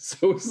 minutes.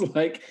 So it was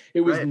like,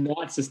 it was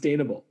not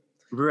sustainable.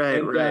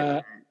 Right.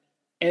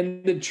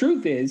 And the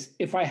truth is,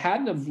 if I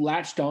hadn't have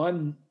latched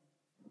on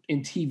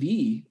in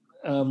TV,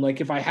 like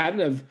if I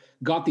hadn't have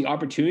got the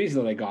opportunities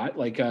that I got,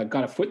 like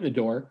got a foot in the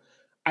door,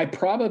 I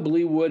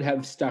probably would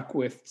have stuck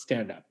with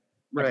stand up.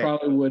 Right. I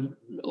probably would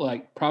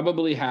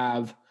probably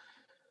have,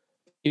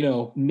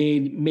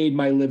 made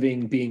my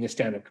living being a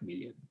stand-up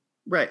comedian.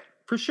 Right,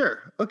 for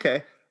sure.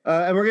 Okay.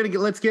 And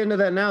let's get into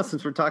that now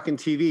since we're talking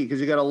TV, because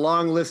you got a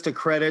long list of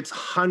credits,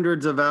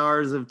 hundreds of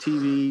hours of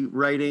TV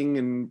writing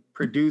and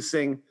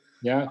producing.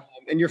 Yeah.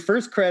 And your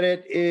first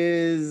credit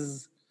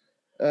is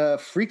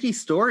Freaky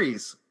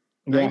Stories.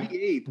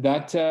 98.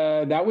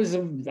 Yeah. That was,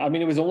 it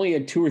was only a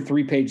 2 or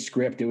 3 page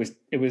script. It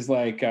was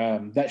like,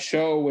 that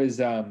show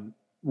was,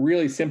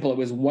 really simple. It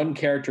was one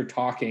character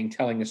talking,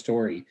 telling a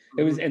story.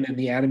 It was, and then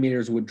the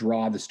animators would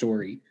draw the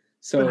story.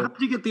 So but how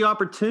did you get the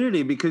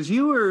opportunity? Because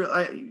you were,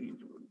 I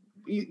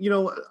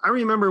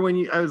remember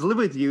when I was living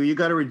with you, you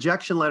got a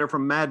rejection letter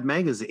from Mad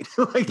Magazine.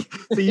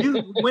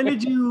 When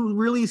did you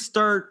really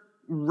start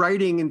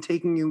writing and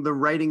taking the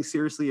writing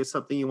seriously as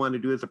something you want to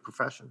do as a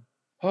profession?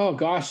 Oh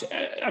gosh.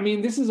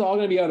 This is all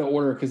going to be out of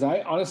order because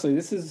I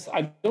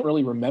don't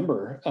really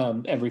remember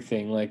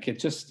everything. Like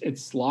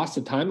it's lost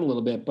to time a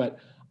little bit, but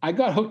I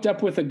got hooked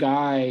up with a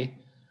guy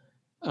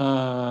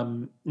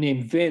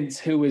named Vince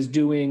who was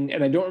doing,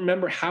 and I don't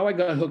remember how I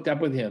got hooked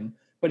up with him,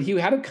 but he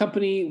had a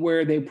company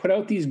where they put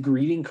out these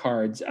greeting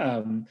cards.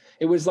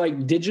 It was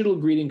like digital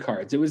greeting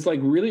cards. It was like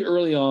really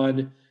early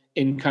on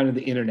in kind of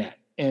the internet.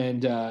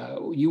 And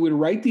you would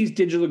write these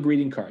digital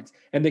greeting cards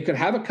and they could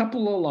have a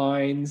couple of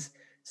lines.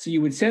 So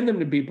you would send them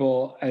to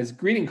people as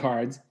greeting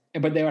cards,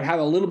 but they would have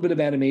a little bit of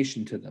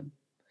animation to them.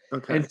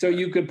 Okay. And so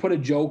you could put a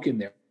joke in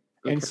there.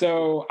 Okay. And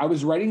so I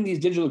was writing these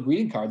digital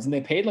greeting cards and they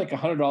paid like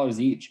 $100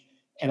 each.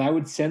 And I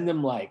would send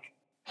them like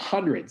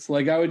hundreds.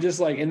 Like I would just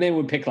and they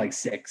would pick like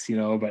 6,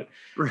 but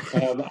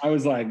I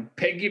was like,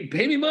 pay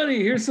me money.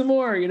 Here's some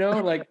more,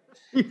 like.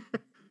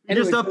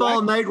 You're just up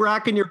all night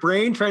racking your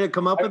brain trying to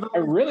come up with them? I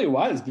really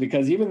was,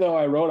 because even though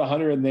I wrote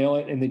 100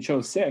 and they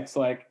chose 6,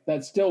 like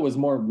that still was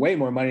way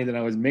more money than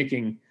I was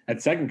making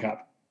at Second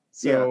Cup.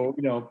 So,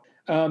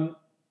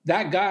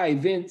 that guy,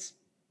 Vince,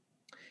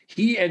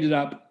 he ended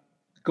up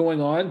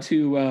going on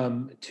to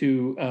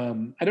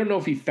I don't know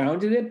if he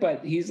founded it,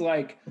 but he's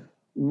like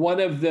one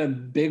of the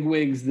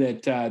bigwigs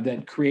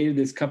that created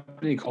this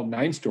company called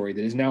 9 Story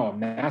that is now a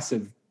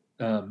massive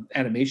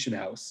animation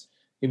house.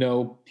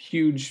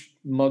 Huge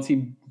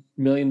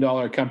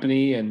multi-million-dollar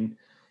company, and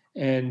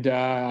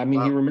wow.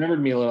 He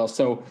remembered me a little.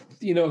 So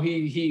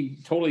he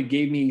totally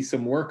gave me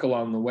some work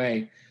along the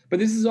way. But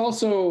this is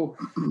also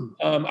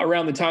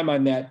around the time I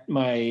met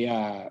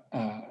my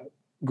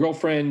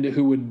girlfriend,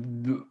 who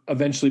would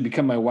eventually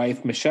become my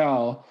wife,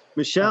 Michelle.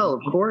 Michelle,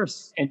 of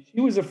course. And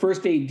she was the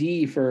first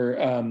AD for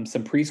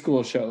some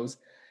preschool shows.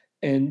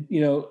 And,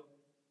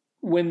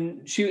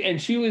 when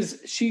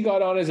she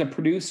got on as a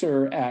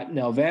producer at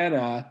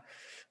Nelvana,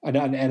 an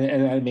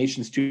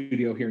animation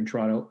studio here in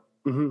Toronto.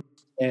 Mm-hmm.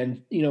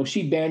 And,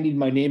 she bandied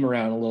my name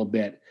around a little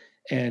bit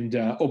and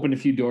opened a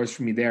few doors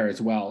for me there as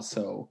well.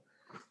 So,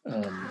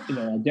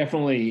 I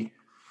definitely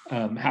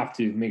have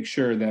to make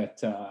sure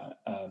that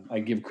I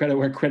give credit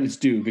where credit's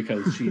due,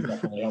 because she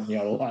definitely helped me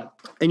out a lot.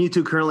 And you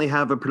two currently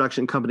have a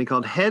production company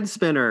called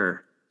Headspinner.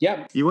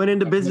 Yep. You went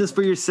into business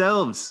for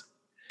yourselves.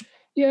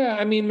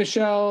 Yeah.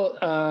 Michelle,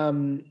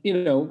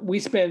 we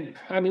spent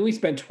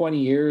 20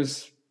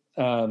 years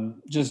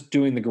just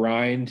doing the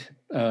grind,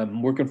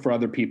 working for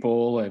other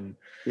people and,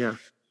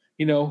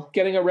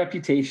 getting a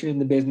reputation in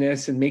the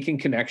business and making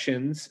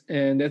connections.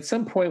 And at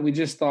some point we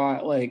just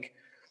thought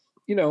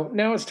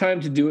now it's time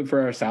to do it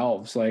for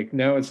ourselves. Like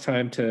now it's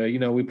time to,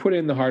 we put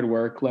in the hard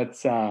work.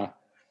 Let's cut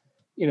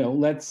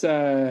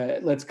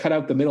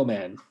out the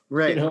middleman.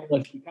 Right.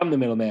 Let's become the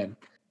middleman.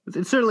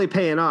 It's certainly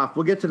paying off.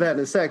 We'll get to that in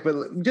a sec,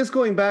 but just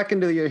going back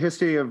into your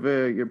history of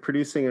your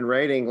producing and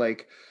writing,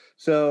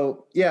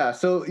 so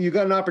you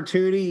got an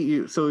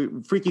opportunity.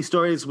 So Freaky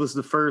Stories was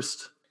the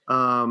first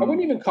I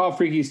wouldn't even call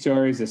Freaky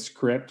Stories a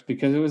script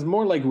because it was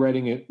more like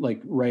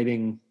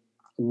writing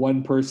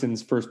one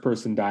person's first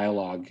person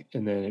dialogue,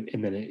 and then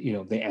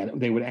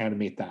they would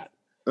animate that.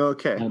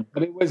 Okay.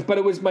 But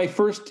it was my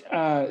first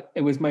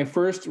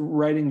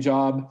writing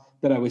job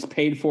that I was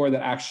paid for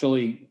that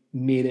actually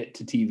made it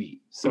to TV.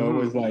 So it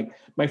was like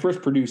my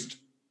first produced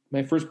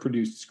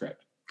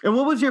script. And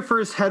what was your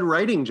first head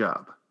writing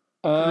job?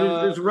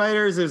 There's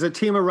writers. There's a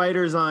team of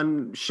writers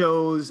on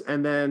shows,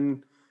 and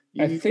then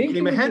you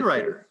became a head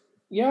writer.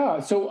 Yeah.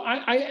 So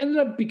I ended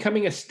up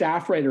becoming a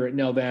staff writer at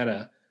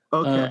Nelvana.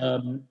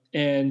 Okay.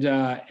 And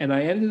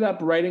I ended up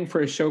writing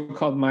for a show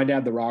called My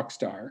Dad the Rock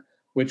Star,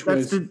 which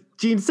was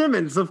Gene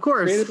Simmons, of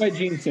course. Created by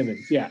Gene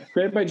Simmons. Yeah,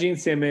 created by Gene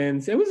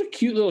Simmons. It was a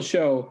cute little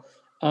show.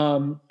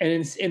 And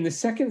in the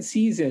second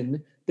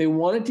season, they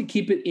wanted to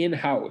keep it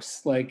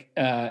in-house,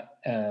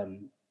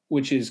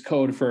 which is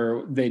code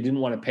for they didn't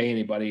want to pay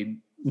anybody,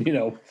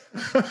 to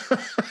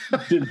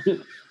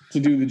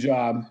do the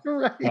job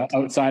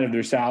outside of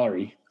their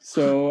salary.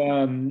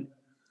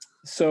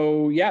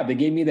 So yeah, they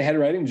gave me the head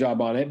writing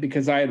job on it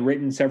because I had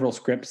written several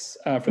scripts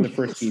for the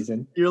first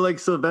season. You're like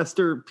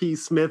Sylvester P.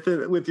 Smith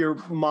with your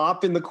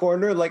mop in the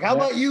corner. Like, how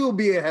about you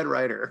be a head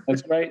writer?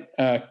 That's right.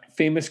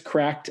 Famous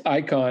cracked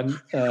icon,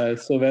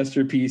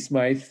 Sylvester P.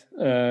 Smythe.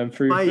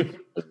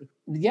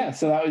 Yeah,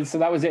 so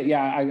that was it.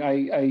 Yeah,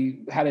 I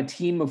had a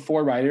team of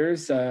 4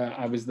 writers.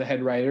 I was the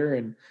head writer,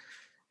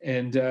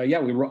 and we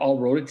all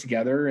wrote it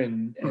together.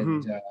 And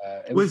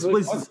it was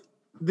really fun.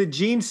 Did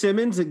Gene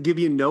Simmons give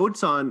you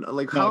notes on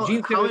how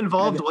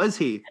involved was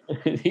he?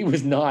 He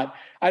was not.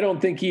 I don't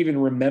think he even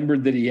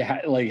remembered that he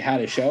had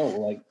a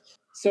show.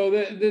 So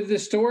the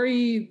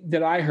story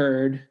that I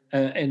heard,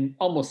 and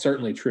almost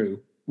certainly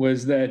true,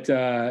 was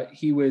that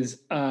he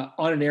was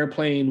on an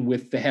airplane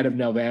with the head of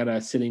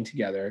Nelvana sitting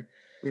together.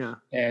 Yeah.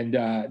 And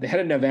the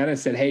head of Nelvana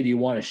said, "Hey, do you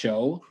want a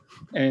show?"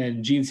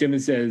 And Gene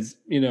Simmons says,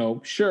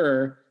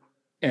 "Sure."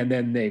 And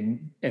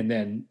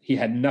then he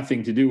had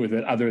nothing to do with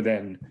it other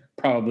than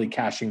probably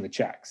cashing the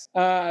checks.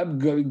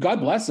 God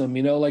bless him.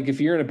 If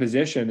you're in a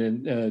position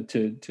and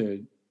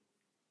to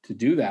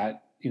do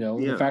that,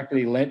 the fact that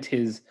he lent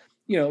his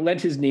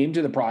name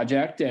to the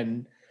project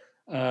and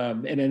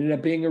it ended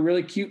up being a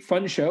really cute,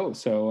 fun show.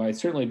 So I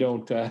certainly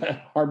don't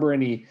harbor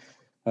any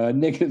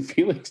negative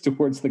feelings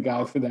towards the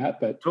guy for that.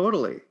 But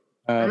totally,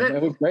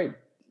 it was great.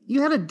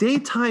 You had a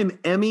daytime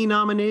Emmy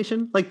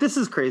nomination. This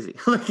is crazy.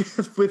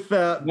 With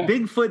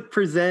Bigfoot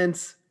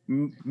Presents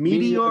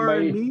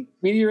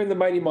Meteor and the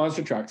Mighty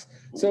Monster Trucks.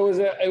 So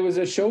it was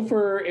a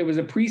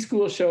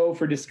preschool show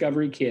for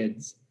Discovery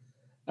Kids.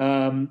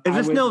 Is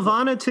this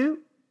Nelvana too?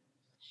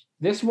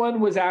 This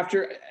one was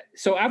after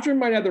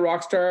My Dad the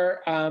Rockstar.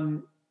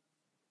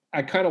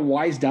 I kind of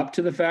wised up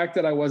to the fact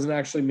that I wasn't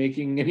actually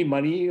making any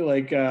money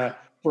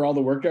for all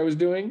the work I was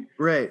doing.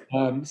 Right.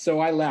 So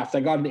I left. I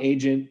got an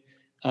agent.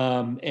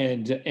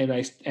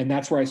 And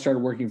that's where I started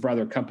working for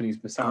other companies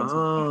besides.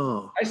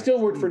 I still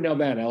worked for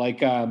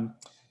Nelvana.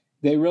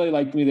 They really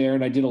liked me there,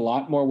 and I did a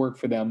lot more work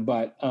for them.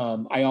 But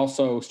I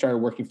also started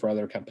working for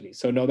other companies.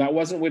 So no, that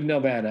wasn't with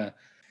Nelvana,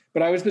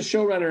 but I was the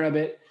showrunner of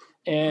it.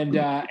 And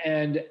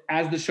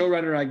as the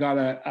showrunner, I got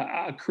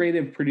a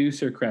creative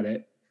producer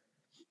credit.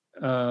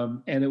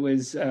 And it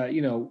was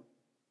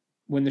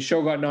when the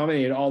show got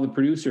nominated, all the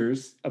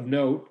producers of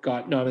note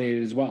got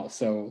nominated as well.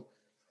 So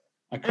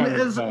I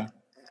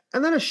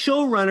And then a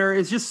showrunner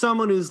is just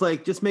someone who's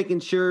just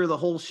making sure the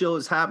whole show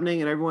is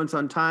happening and everyone's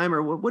on time,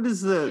 or what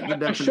is the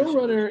definition? A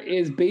showrunner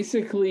is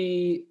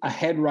basically a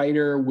head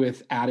writer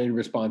with added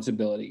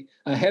responsibility.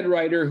 A head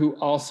writer who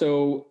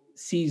also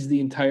sees the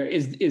entire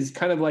is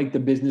kind of like the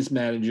business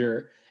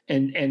manager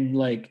and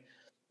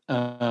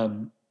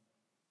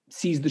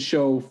sees the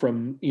show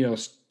from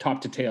top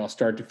to tail,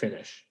 start to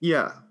finish.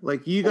 Yeah,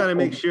 you got to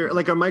make sure, a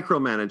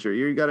micromanager.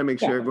 You got to make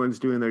sure everyone's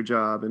doing their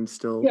job and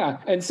still. Yeah,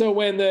 and so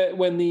when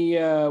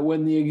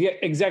the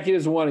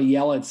executives want to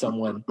yell at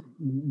someone,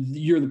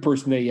 you're the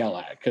person they yell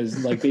at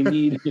because they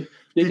need.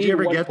 Did you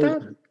ever get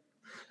that?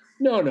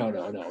 No,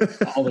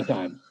 all the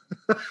time.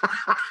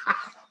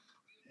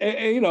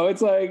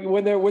 It's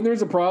when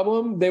there's a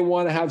problem, they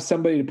want to have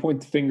somebody to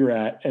point the finger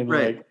at, and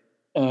right.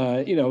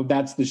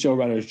 That's the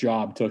showrunner's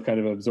job to kind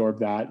of absorb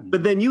that.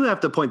 But then you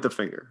have to point the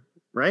finger,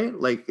 right?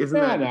 Isn't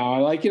that?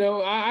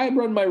 No, I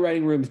run my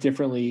writing rooms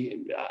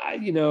differently.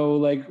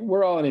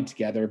 We're all in it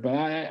together, but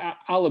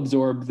I'll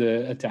absorb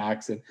the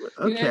attacks. And,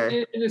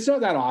 okay. And it's not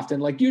that often.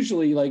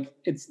 Usually,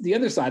 it's the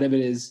other side of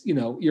it is,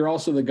 you're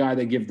also the guy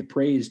they give the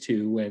praise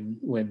to when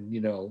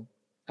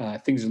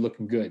things are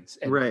looking good.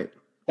 And right.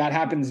 That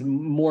happens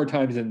more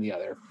times than the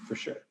other, for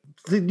sure.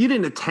 You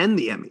didn't attend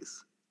the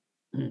Emmys.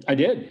 I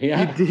did.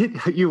 Yeah. You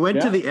did? You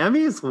went to the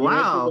Emmys?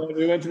 Wow.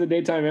 We went to the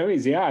daytime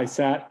Emmys. Yeah. I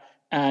sat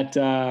at,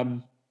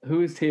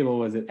 whose table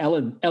was it?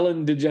 Ellen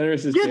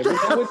DeGeneres'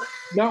 table.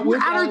 Not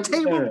with Ellen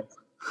DeGeneres.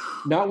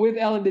 Not with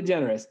Ellen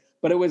DeGeneres,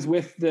 but it was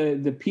with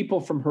the people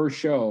from her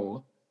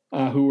show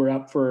who were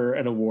up for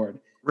an award.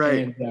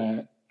 Right.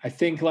 And I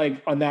think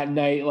on that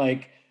night,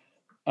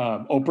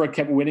 Oprah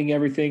kept winning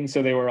everything,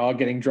 so they were all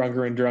getting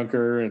drunker and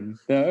drunker, and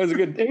it was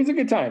a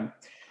good time.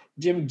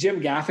 Jim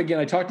Gaffigan,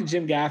 I talked to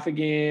Jim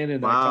Gaffigan,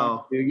 and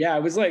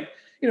it was like,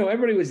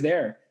 everybody was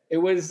there. It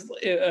was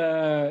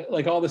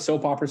like all the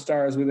soap opera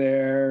stars were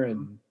there,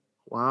 and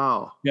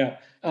wow, yeah.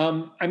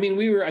 I mean,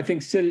 we were, I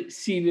think,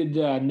 seated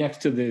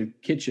next to the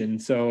kitchen,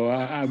 so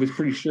I was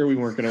pretty sure we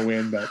weren't going to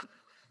win, but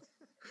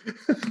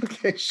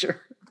okay,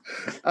 sure.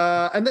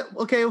 And then,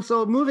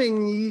 so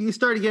moving, you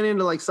started getting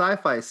into like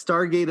sci-fi,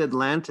 Stargate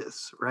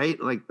Atlantis,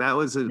 right? Like that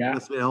was a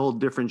whole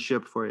different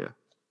ship for you.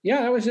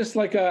 Yeah, that was just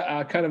like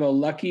a kind of a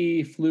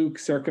lucky fluke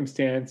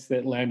circumstance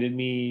that landed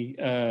me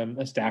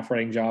a staff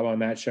writing job on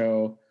that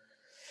show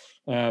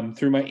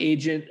through my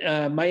agent.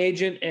 My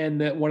agent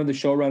and one of the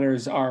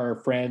showrunners are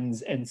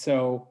friends, and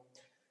so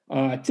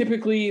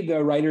typically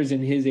the writers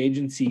in his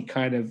agency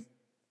kind of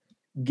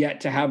get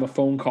to have a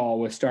phone call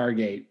with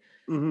Stargate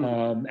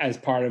as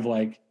part of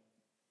like,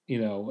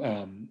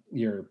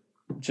 you're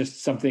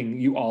just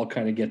something you all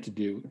kind of get to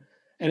do.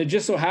 And it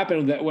just so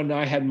happened that when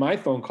I had my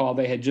phone call,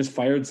 they had just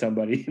fired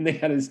somebody and they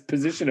had his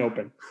position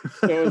open.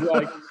 So it was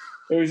like,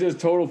 it was just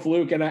total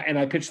fluke. And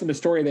I pitched them a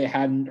story they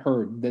hadn't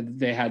heard, that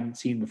they hadn't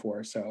seen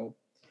before. So,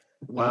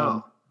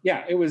 wow.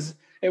 It was,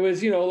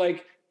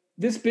 like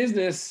this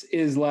business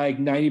is like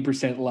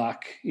 90%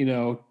 luck,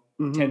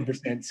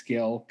 10%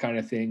 skill kind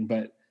of thing.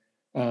 But,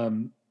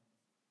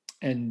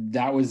 and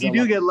that was, you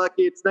do get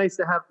lucky. It's nice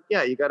to have,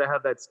 you got to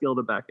have that skill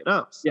to back it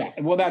up. So. Yeah.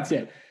 Well, that's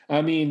it.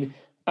 I mean,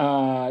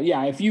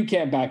 if you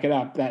can't back it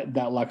up,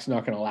 that luck's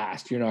not going to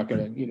last. You're not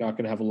going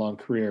to have a long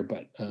career,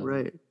 but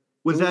right.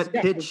 Was that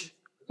pitch?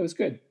 It was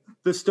good.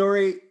 The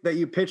story that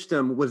you pitched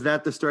them, was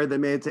that the story that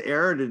made it to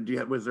air?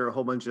 Or was there a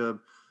whole bunch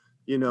of,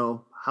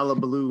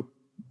 hullabaloo?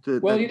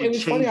 It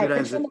was funny. I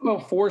pitched them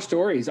about 4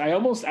 stories. I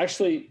almost I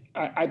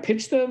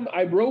pitched them.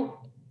 I wrote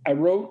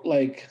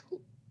like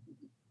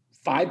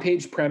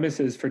 5-page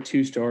premises for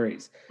 2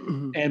 stories,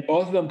 and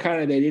both of them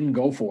they didn't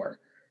go for.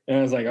 And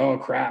I was like, oh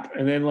crap.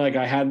 And then like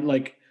I had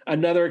like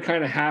another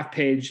kind of half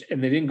page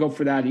and they didn't go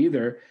for that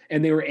either.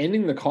 And they were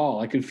ending the call.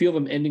 I could feel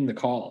them ending the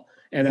call.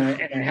 And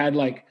I had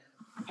like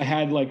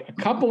a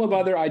couple of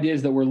other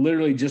ideas that were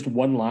literally just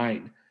one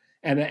line.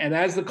 And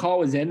as the call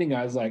was ending,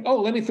 I was like,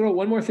 oh, let me throw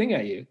one more thing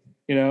at you.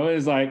 It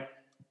was like,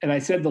 and I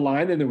said the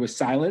line and there was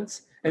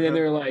silence. And then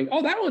they were like,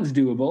 oh, that one's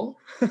doable.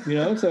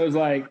 So it was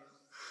like,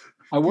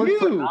 I worked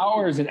for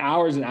hours and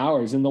hours and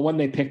hours. And the one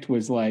they picked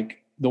was like,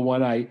 the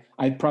one I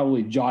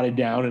probably jotted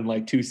down in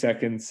like 2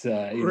 seconds,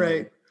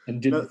 right,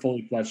 and didn't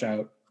fully flesh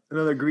out.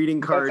 Another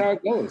greeting card.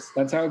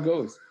 That's how it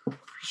goes. For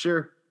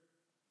sure.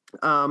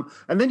 And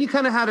then you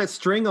kind of had a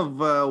string of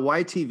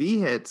YTV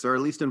hits, or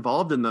at least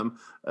involved in them,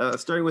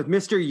 starting with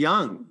Mr.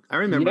 Young. I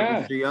remember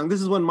Mr. Young.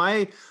 This is when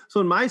my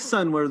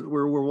son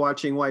were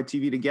watching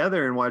YTV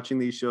together and watching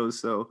these shows.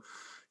 So.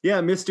 Yeah,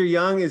 Mr.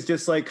 Young is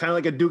just like kind of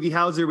like a Doogie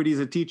Howser, but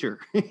he's a teacher.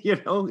 Yeah,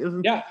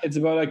 it's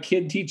about a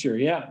kid teacher.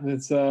 Yeah,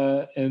 it's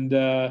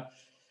I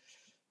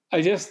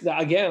just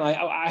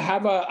I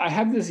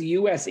have this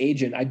U.S.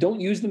 agent. I don't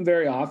use them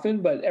very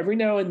often, but every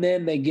now and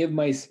then they give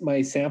my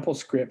sample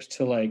scripts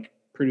to like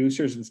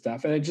producers and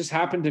stuff, and it just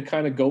happened to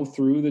kind of go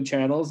through the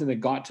channels, and it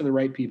got to the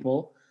right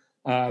people.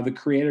 The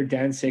creator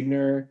Dan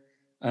Signer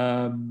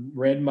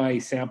read my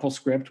sample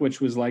script,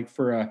 which was like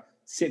for a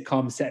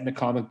sitcom set in a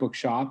comic book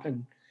shop,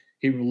 and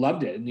he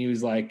loved it. And he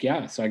was like,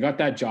 yeah. So I got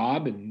that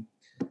job and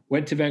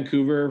went to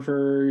Vancouver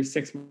for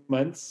 6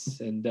 months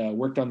and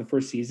worked on the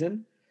first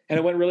season. And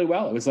it went really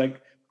well. It was like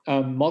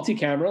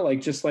multi-camera, like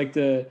just like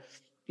the,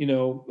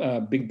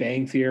 Big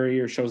Bang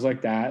Theory or shows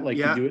like that. Like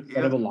you do it in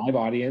front of a live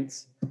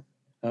audience.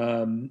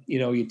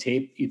 You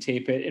tape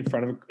it in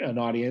front of an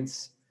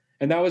audience.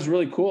 And that was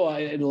really cool.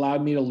 It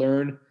allowed me to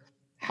learn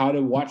how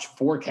to watch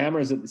 4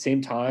 cameras at the same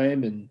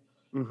time and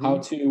how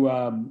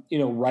to,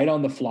 write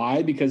on the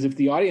fly, because if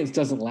the audience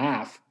doesn't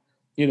laugh,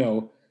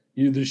 the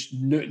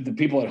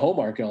people at home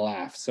aren't going to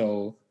laugh.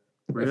 So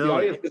if the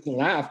audience doesn't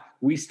laugh,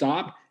 we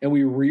stop and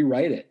we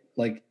rewrite it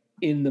like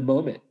in the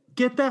moment.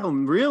 Get that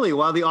one, really?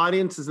 While the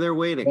audience is there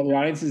waiting. While the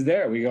audience is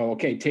there, we go,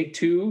 okay, take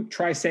 2,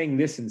 try saying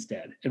this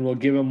instead. And we'll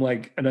give them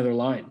like another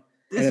line.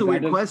 This is a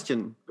weird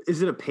question.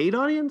 Is it a paid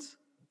audience?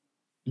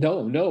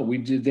 No, we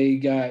did.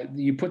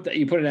 You put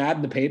an ad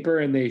in the paper,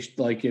 and they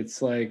they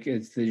just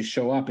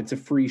show up. It's a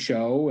free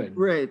show, and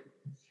right.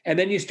 And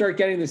then you start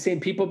getting the same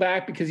people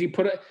back because you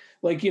put it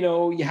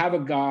you have a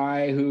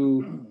guy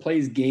who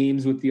plays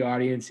games with the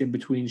audience in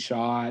between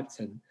shots,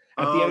 and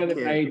at the end of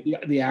the night,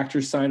 the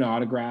actors sign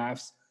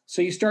autographs.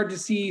 So you start to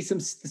see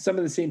some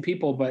of the same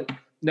people, but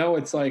no,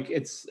 it's like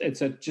it's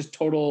a just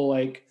total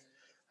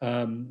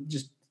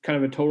just kind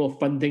of a total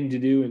fun thing to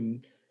do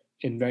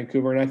in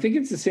Vancouver. And I think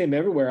it's the same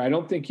everywhere. I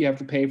don't think you have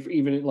to pay for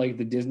even like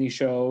the Disney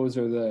shows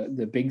or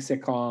the big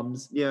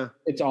sitcoms. Yeah.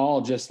 It's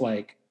all just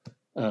like,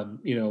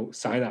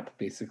 sign up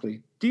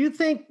basically. Do you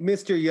think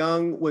Mr.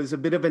 Young was a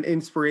bit of an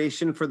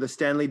inspiration for the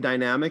Stanley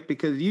dynamic?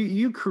 Because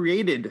you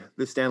created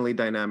the Stanley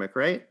dynamic,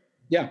 right?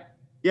 Yeah.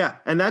 Yeah,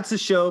 and that's a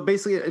show.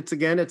 Basically, it's a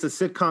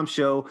sitcom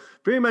show,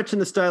 very much in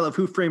the style of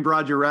Who Framed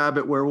Roger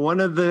Rabbit, where one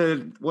of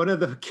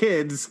the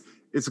kids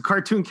is a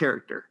cartoon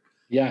character.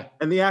 Yeah,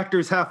 and the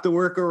actors have to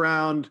work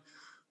around,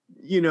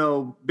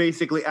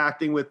 basically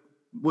acting with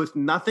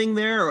nothing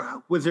there.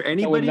 Or was there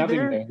anybody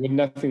there? With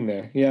nothing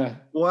there. Yeah.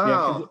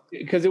 Wow.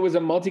 Because it was a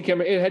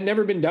multi-camera. It had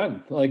never been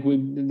done. Like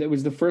it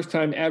was the first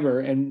time ever,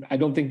 and I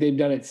don't think they've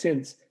done it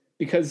since.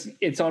 Because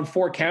it's on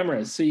 4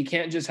 cameras, so you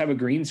can't just have a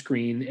green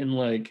screen and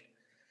like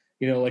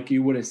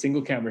you would a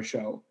single camera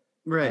show,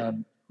 right?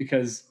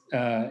 Because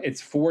it's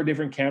 4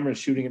 different cameras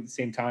shooting at the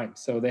same time,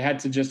 so they had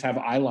to just have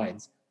eye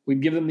lines.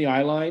 We'd give them the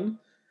eye line,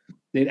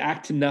 they'd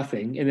act to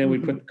nothing, and then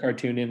we'd put the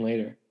cartoon in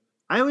later.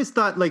 I always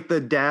thought like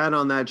the dad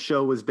on that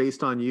show was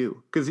based on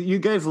you because you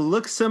guys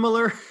look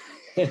similar,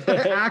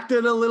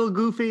 acted a little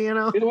goofy, You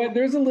know what?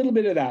 There's a little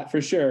bit of that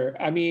for sure.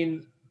 I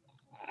mean,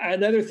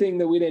 another thing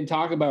that we didn't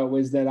talk about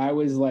was that I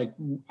was like,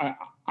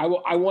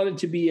 I wanted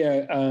to be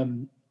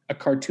a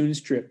cartoon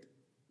strip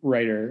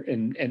writer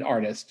and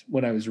artist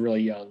when I was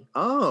really young.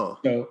 Oh,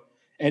 so,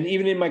 and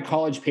even in my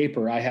college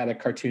paper, I had a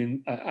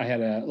cartoon. I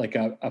had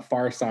a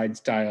Far Side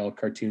style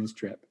cartoon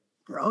strip.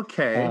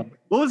 Okay,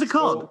 what was it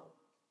called?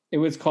 It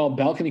was called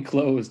Balcony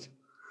Closed,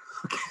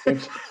 okay.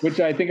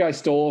 which I think I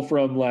stole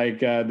from like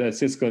the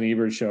Siskel and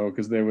Ebert show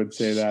because they would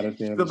say that at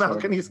the end. The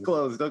balcony's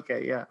closed.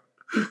 Okay, yeah.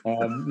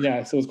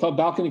 So it's called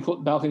Balcony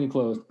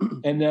Closed,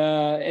 and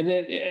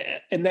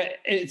that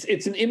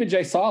it's an image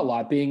I saw a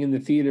lot being in the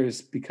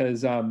theaters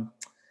because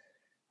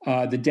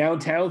the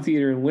downtown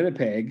theater in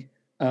Winnipeg,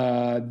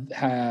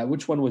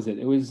 which one was it?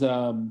 It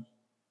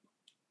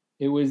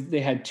was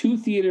they had 2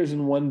 theaters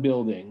in one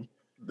building.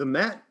 The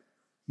Met.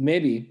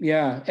 Maybe,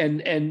 yeah,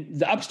 and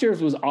the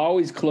upstairs was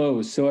always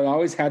closed, so it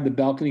always had the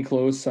Balcony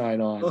Closed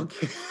sign on.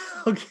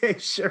 Okay,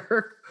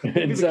 sure.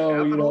 And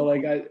so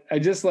like I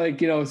just like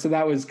so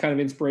that was kind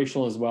of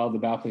inspirational as well, the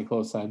Balcony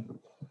Closed sign.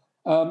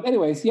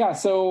 Anyways, yeah,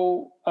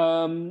 so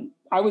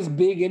I was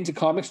big into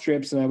comic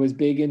strips, and I was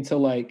big into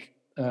like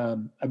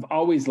I've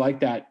always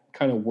liked that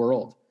kind of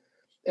world,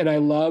 and I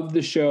loved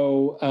the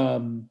show.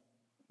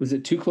 Was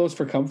it Too Close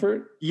for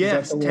Comfort?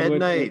 Yes, Ted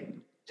Knight.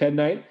 Ted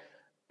Knight.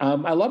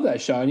 I love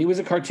that show, and he was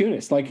a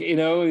cartoonist. Like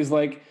he's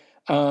like,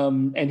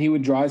 and he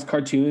would draw his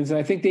cartoons, and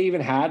I think they even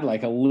had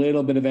like a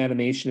little bit of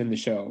animation in the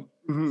show.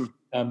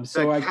 Mm-hmm.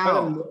 So I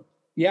kind of,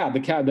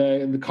 the cow,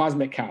 the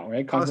cosmic cow,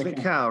 right? Cosmic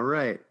cow,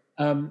 right?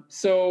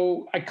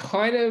 So I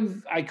kind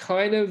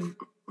of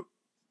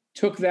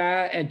took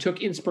that and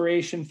took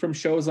inspiration from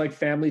shows like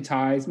Family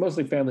Ties,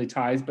 mostly Family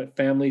Ties, but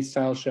family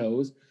style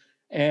shows,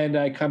 and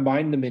I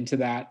combined them into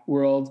that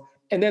world.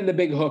 And then the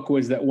big hook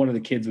was that one of the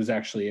kids was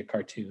actually a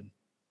cartoon.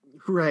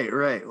 Right.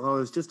 Well, it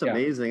was just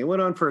amazing. It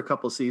went on for a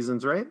couple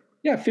seasons, right?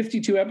 Yeah,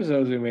 52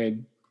 episodes we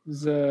made.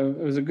 It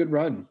was a good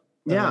run.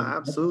 Yeah,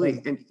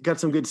 absolutely. And got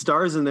some good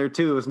stars in there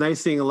too. It was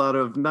nice seeing a lot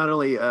of not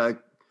only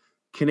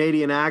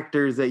Canadian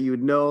actors that you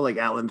would know, like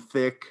Alan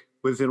Thicke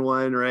was in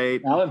one,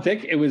 right? Alan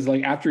Thicke, it was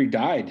like after he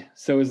died.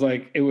 So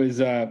it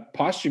was a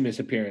posthumous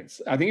appearance.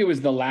 I think it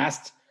was the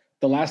last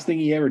thing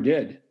he ever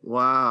did.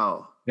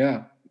 Wow.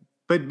 Yeah.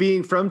 But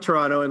being from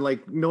Toronto and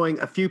like knowing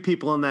a few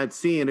people in that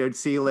scene, it would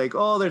see like,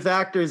 oh, there's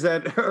actors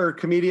that or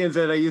comedians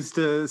that I used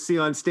to see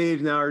on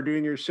stage now are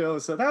doing your show.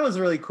 So that was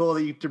really cool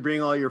that you to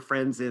bring all your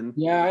friends in.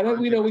 Yeah, I know.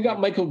 We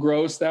got Michael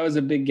Gross. That was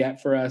a big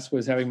get for us,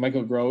 was having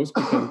Michael Gross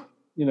because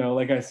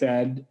like I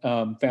said,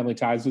 Family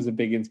Ties was a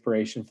big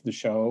inspiration for the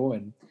show,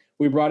 and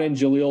we brought in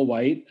Jaleel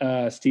White.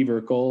 Steve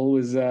Urkel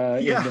was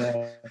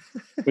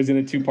in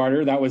a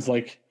 2-parter. That was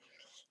like.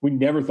 We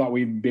never thought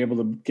we'd be able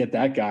to get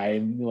that guy,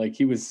 and like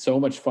he was so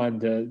much fun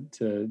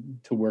to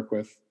work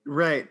with.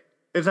 Right,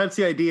 if that's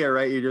the idea,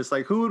 right? You're just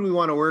like, who would we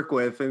want to work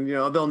with, and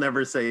they'll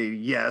never say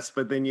yes,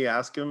 but then you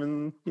ask them,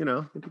 and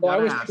Well, I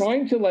was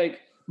trying to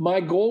my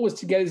goal was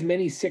to get as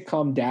many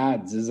sitcom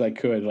dads as I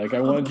could. Like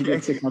I wanted to get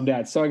sitcom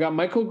dads, so I got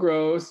Michael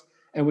Gross,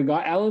 and we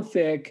got Alan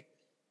Thicke,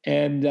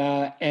 and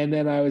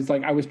then I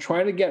was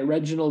trying to get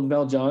Reginald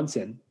Vell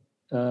Johnson.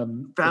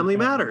 Family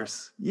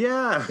Matters,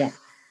 yeah.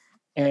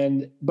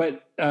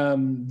 But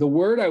the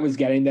word I was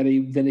getting that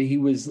he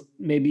was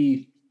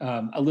maybe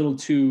a little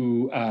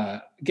too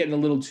getting a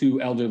little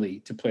too elderly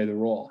to play the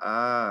role.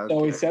 Okay.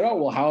 So he said, "Oh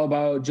well, how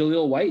about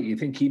Jaleel White? You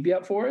think he'd be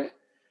up for it?"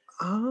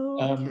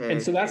 Oh, okay.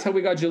 And so that's how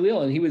we got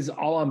Jaleel, and he was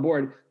all on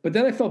board. But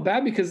then I felt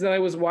bad because then I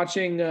was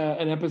watching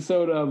an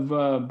episode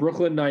of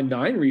Brooklyn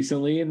Nine-Nine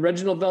recently, and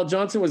Reginald Vell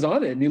Johnson was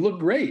on it, and he looked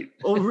great.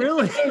 Oh,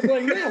 really? I was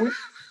like, "Yeah,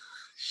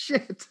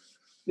 shit."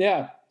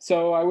 Yeah.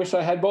 So I wish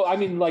I had both. I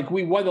mean,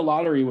 we won the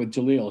lottery with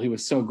Jaleel. He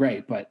was so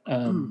great, but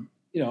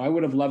I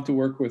would have loved to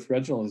work with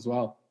Reginald as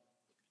well.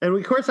 And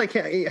of course, I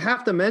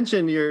have to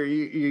mention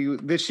you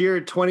this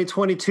year,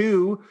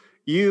 2022,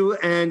 you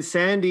and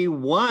Sandy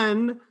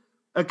won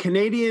a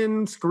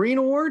Canadian Screen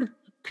Award.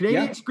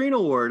 Screen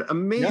Award,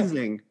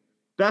 amazing,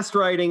 best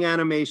writing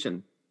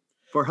animation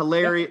for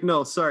hilarious. Yeah.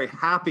 No, sorry,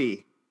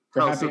 Happy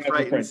House of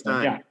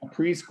Frightenstein. Yeah, a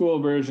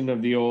preschool version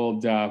of the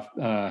old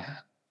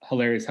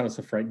hilarious House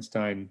of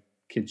Frightenstein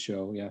kids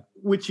show. Yeah.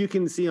 Which you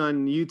can see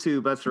on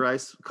YouTube. That's where I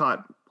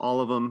caught all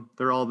of them.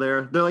 They're all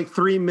there. They're like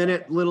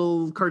 3-minute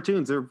little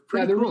cartoons. They're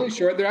pretty they're cool. really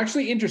short. They're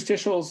actually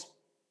interstitials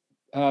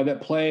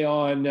that play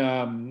on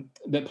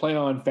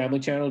Family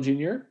Channel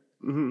Junior.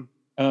 Mm-hmm.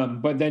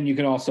 But then you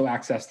can also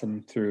access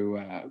them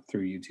through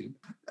YouTube.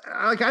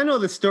 Like, I know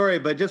the story,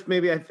 but just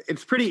maybe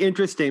it's pretty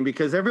interesting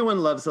because everyone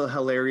loves the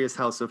hilarious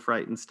House of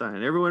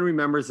Frightenstein. Everyone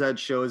remembers that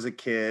show as a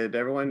kid.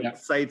 Everyone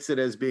cites it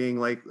as being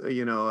like,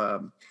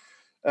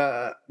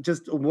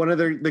 just one of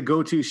the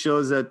go-to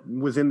shows that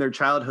was in their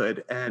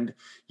childhood. And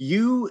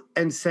you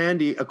and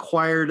Sandy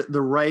acquired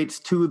the rights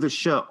to the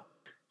show.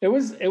 It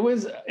was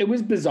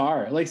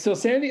bizarre. Like, so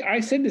I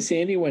said to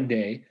Sandy one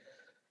day,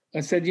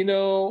 I said,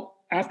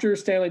 after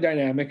Stanley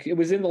Dynamic, it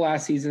was in the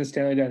last season of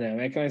Stanley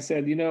Dynamic, and I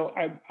said,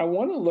 I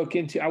want to look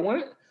into, I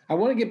want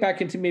to get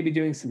back into maybe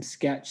doing some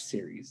sketch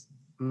series.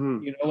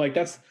 Mm-hmm. Like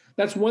that's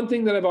one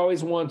thing that I've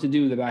always wanted to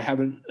do that I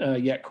haven't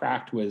yet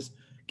cracked, was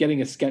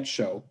getting a sketch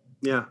show.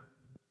 Yeah.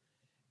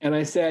 And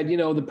I said,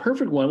 the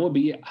perfect one would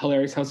be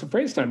Hilarious House of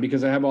Frankenstein,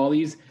 because I have all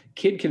these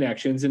kid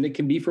connections, and it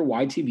can be for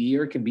YTV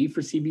or it can be for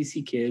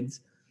CBC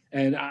Kids,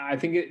 and I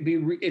think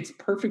it's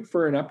perfect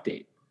for an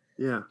update.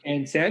 Yeah.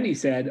 And Sandy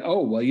said,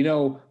 "Oh, well,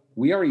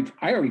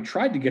 I already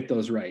tried to get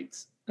those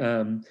rights.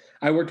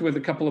 I worked with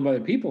a couple of other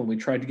people, and we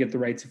tried to get the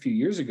rights a few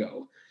years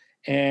ago.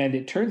 And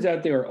it turns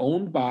out they were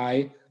owned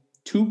by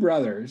two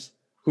brothers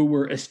who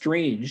were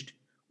estranged.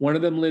 One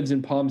of them lives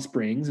in Palm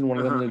Springs, and one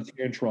of them lives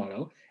here in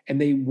Toronto. And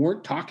they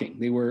weren't talking.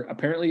 They were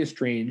apparently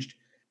estranged.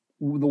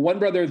 The one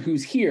brother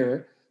who's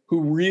here,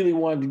 who really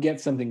wanted to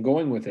get something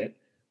going with it,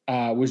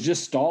 was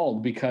just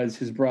stalled because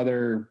his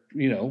brother,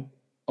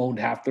 owned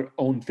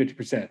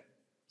 50%.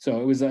 So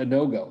it was a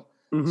no-go.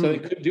 Mm-hmm. So they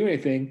couldn't do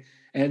anything.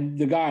 And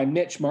the guy,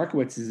 Mitch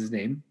Markowitz is his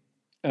name,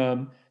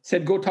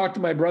 said, "Go talk to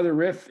my brother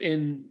Riff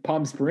in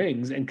Palm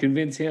Springs and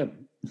convince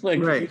him."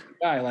 Right.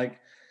 Guy,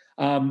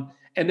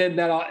 and then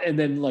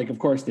of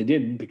course they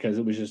didn't, because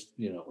it was just,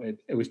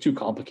 it was too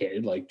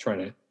complicated, like trying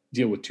to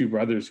deal with two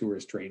brothers who were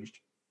estranged.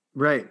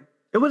 Right.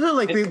 It wasn't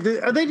like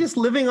are they just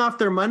living off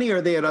their money, or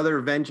are they at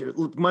other ventures,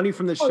 money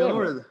from the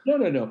show?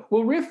 No.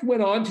 Well, Riff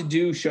went on to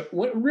do show.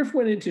 Riff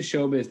went into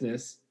show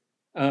business.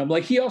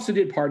 He also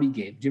did Party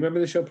Game. Do you remember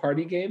the show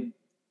Party Game?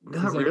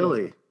 Not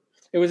really.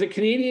 It was a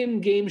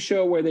Canadian game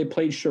show where they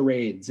played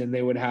charades, and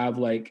they would have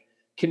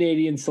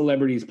Canadian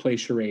celebrities play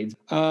charades.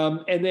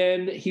 And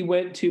then he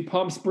went to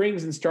Palm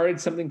Springs and started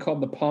something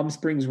called the Palm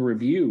Springs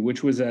Review,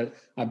 which was a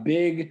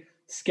big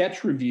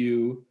sketch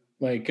review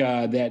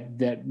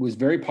that was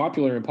very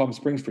popular in Palm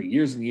Springs for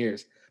years and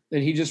years.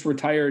 And he just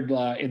retired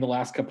in the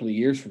last couple of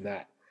years from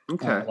that.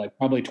 Okay.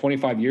 Probably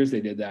 25 years they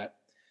did that.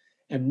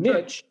 And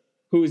Mitch,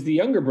 who is the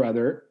younger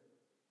brother,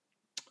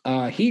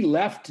 he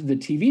left the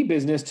TV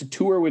business to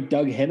tour with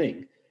Doug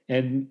Henning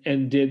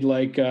and did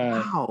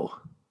wow.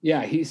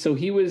 Yeah,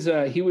 he was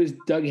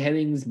Doug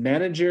Henning's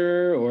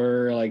manager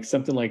or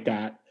something like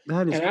that.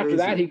 That is and after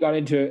that he got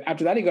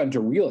into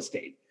real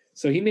estate.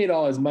 So he made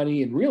all his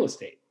money in real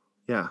estate.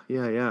 Yeah.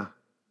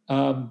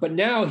 But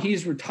now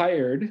he's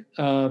retired,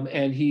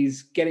 and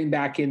he's getting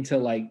back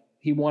into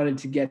he wanted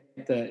to get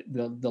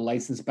the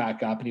license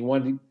back up, and he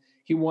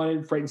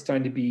wanted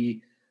Frightenstein to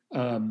be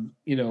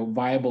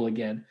viable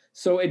again.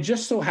 So it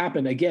just so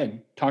happened,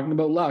 again, talking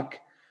about luck,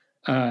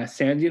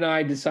 Sandy and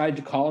I decided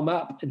to call him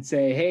up and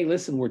say, "Hey,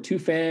 listen, we're two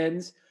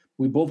fans.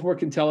 We both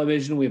work in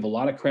television. We have a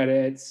lot of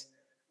credits.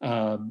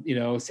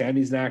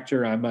 Sandy's an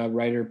actor. I'm a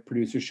writer,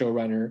 producer,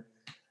 showrunner.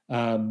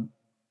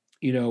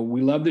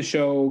 We love the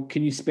show.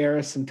 Can you spare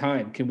us some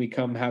time? Can we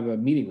come have a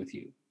meeting with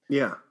you?"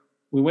 Yeah.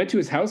 We went to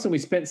his house and we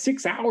spent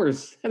 6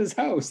 hours at his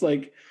house.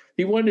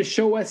 He wanted to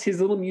show us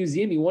his little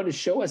museum. He wanted to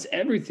show us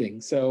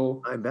everything.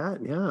 So I bet,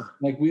 yeah.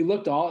 We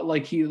looked all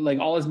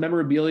all his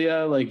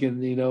memorabilia,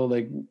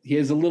 he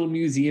has a little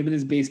museum in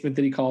his basement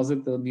that he calls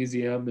it the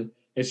museum. And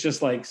it's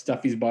just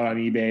stuff he's bought on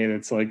eBay, and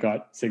it's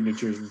got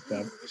signatures and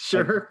stuff.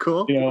 Sure,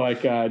 cool.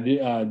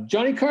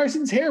 Johnny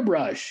Carson's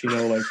hairbrush,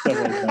 stuff like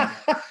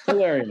that.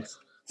 Hilarious.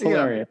 It's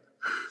hilarious.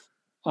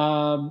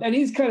 Yeah. And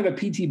he's kind of a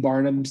P.T.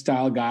 Barnum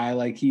style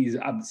guy. He's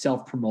a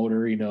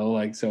self-promoter,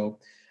 so.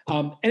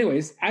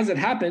 Anyways, as it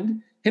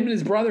happened, him and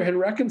his brother had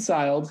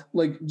reconciled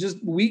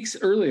just weeks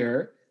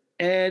earlier,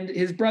 and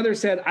his brother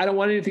said, "I don't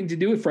want anything to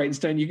do with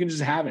Frightenstein. You can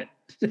just have it."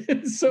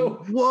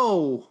 So,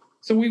 whoa.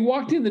 So we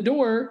walked in the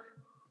door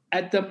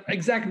at the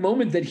exact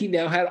moment that he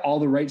now had all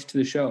the rights to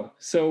the show.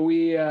 So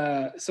we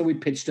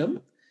pitched him,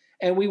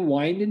 and we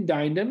wined and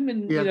dined him,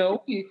 and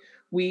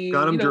we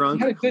got him drunk.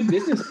 We had a good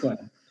business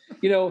plan.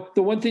 The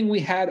one thing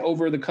we had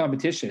over the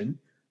competition,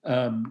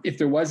 if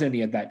there was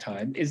any at that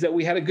time, is that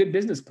we had a good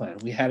business plan.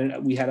 We had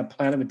a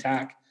plan of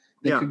attack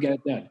that could get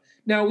it done.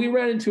 Now, we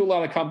ran into a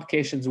lot of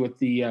complications with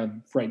the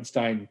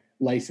Frightenstein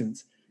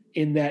license,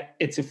 in that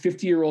it's a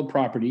 50-year-old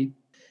property.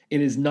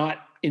 It is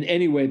not in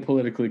any way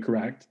politically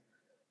correct.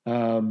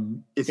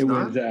 It's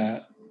not?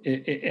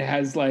 It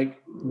has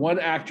like one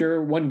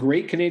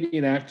great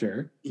Canadian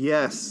actor.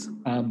 Yes.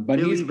 But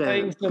Billy he's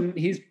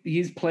playing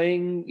he's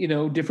playing,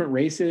 different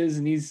races,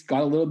 and he's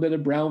got a little bit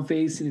of brown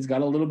face and he's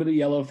got a little bit of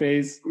yellow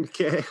face.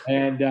 Okay.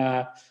 And,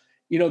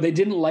 they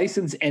didn't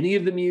license any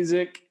of the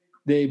music.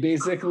 They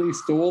basically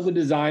stole the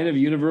design of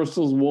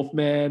Universal's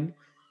Wolfman.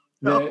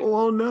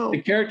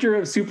 The character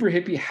of Super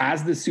Hippie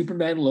has the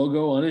Superman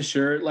logo on his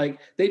shirt. Like,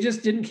 they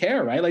just didn't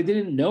care, right? Like, they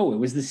didn't know it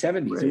was the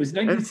 70s. Right. It was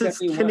 1971. And it's this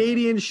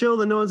Canadian show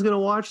that no one's going to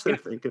watch, they're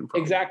thinking.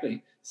 Probably.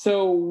 Exactly.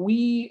 So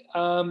we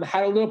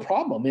had a little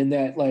problem in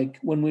that, like,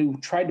 when we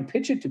tried to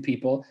pitch it to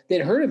people, they'd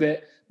heard of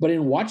it, but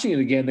in watching it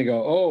again, they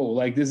go, oh,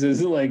 like, this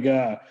is like,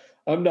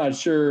 I'm not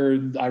sure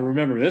I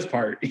remember this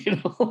part,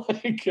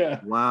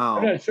 Wow.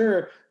 I'm not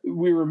sure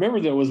we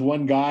remember there was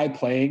one guy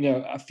playing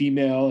a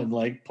female and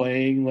like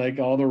playing like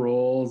all the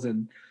roles.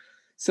 And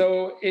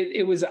so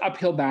it was an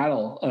uphill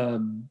battle.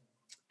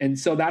 And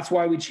so that's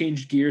why we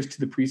changed gears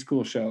to the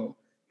preschool show,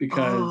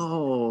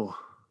 because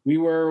we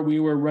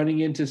were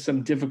running into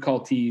some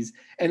difficulties.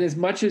 And as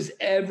much as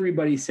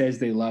everybody says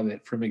they love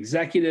it, from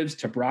executives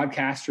to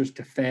broadcasters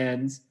to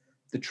fans,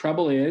 the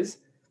trouble is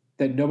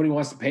that nobody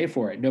wants to pay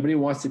for it. Nobody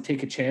wants to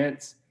take a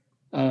chance,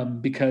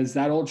 because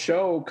that old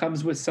show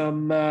comes with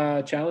some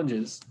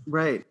challenges.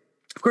 Right.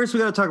 Of course, we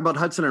got to talk about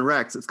Hudson and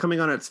Rex. It's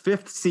coming on its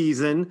 5th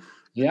season.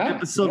 Yeah.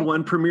 Episode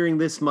 1 premiering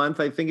this month.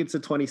 I think it's the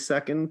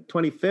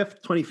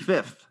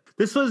 25th.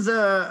 This was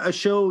a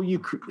show you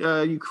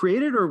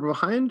created or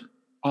behind?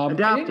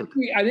 Adapted.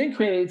 I didn't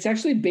create it. It's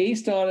actually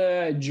based on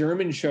a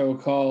German show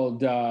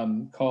called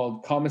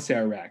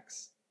Kommissar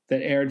Rex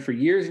that aired for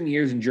years and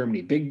years in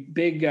Germany.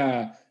 Big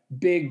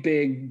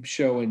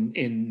show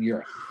in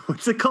Europe.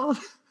 What's it called?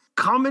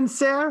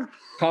 Commissar,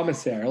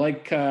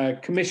 like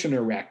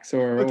Commissioner Rex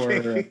or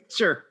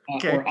sure.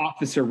 Okay. Or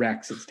Officer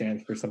Rex. It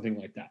stands for something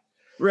like that.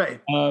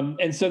 Right.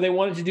 And so they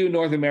wanted to do a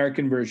North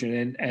American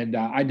version, and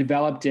I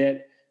developed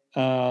it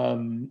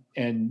and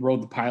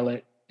wrote the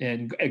pilot,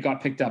 and it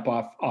got picked up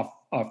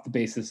off the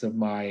basis of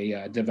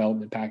my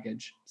development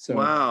package. So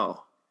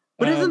wow.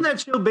 But isn't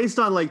that show based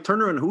on like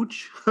Turner and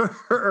Hooch?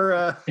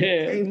 or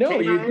no,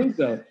 you think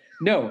so?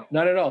 No,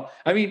 not at all.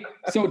 I mean,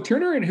 so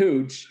Turner and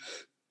Hooch,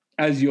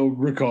 as you'll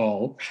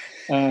recall,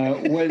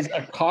 was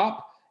a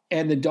cop,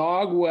 and the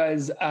dog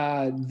was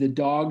the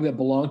dog that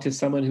belonged to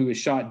someone who was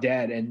shot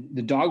dead, and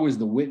the dog was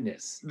the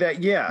witness.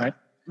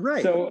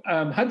 Right. So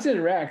Hudson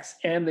and Rex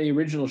and the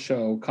original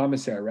show,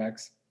 Commissar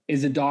Rex,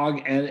 is a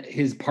dog, and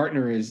his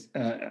partner is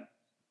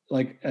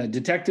like a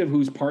detective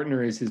whose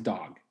partner is his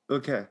dog.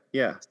 Okay.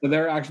 Yeah. So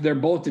they're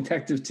both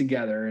detectives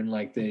together, and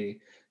like they,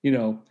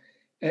 and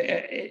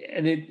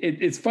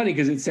it's funny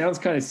because it sounds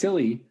kind of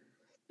silly,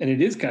 and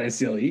it is kind of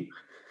silly.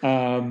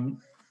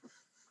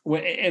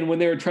 When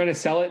they were trying to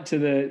sell it to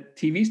the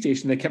TV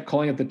station, they kept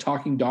calling it the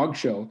Talking Dog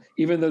Show,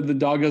 even though the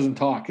dog doesn't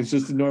talk. It's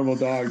just a normal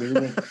dog.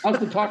 Like, how's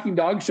the Talking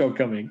Dog Show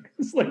coming?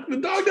 It's like, the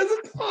dog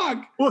doesn't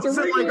talk. Well, is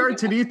it like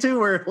R2D2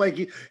 where like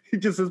he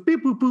just says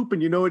beep boop boop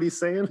and you know what he's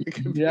saying?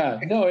 Yeah.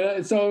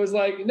 No. So it was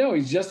like, no,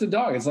 he's just a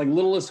dog. It's like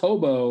Littlest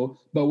Hobo,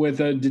 but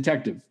with a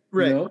detective.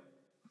 Right.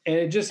 And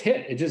it just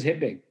hit. It just hit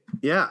big.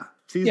 Yeah.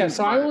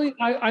 So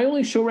I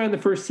only show ran the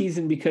first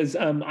season because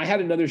I had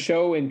another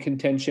show in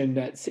contention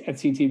at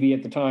CTV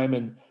at the time,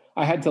 and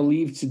I had to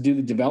leave to do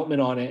the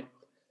development on it.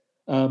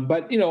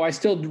 But I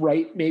still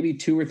write maybe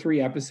 2 or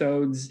 3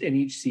 episodes in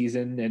each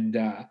season, and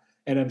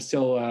I'm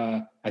still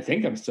I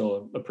think I'm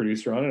still a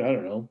producer on it. I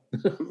don't know.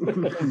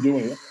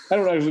 I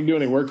don't actually do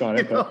any work on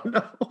it.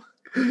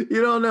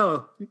 You don't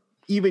know.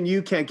 Even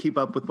you can't keep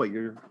up with what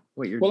you're.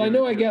 Well, I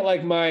know I get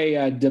like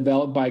my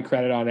developed by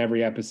credit on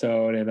every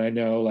episode, and I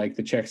know like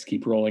the checks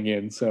keep rolling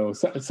in. So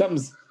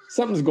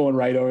something's going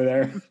right over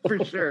there.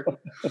 For sure.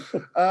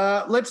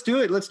 Let's do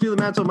it. Let's do the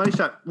Mantle Money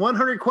Shot.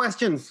 100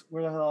 questions.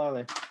 Where the hell are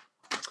they?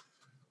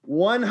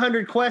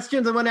 100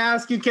 questions. I'm going to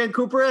ask you, Ken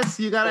CUPERUS.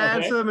 You got to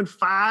answer them in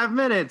 5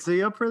 minutes. Are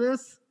you up for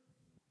this?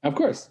 Of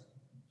course.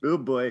 Oh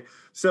boy.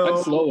 So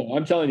I'm slow.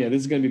 I'm telling you,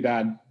 this is going to be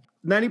bad.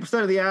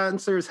 90% of the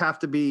answers have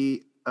to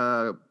be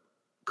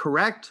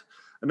correct.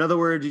 In other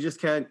words, you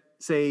just can't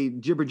say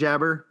jibber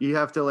jabber. You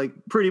have to like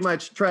pretty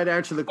much try to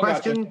answer the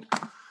question.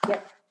 Yeah.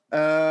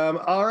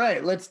 All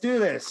right, let's do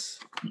this.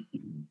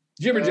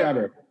 Jibber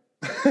jabber.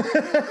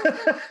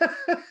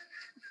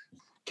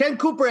 Ken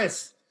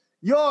CUPERUS,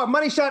 your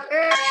money shot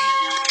is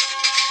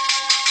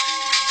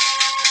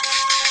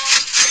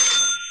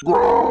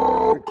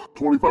Gronk!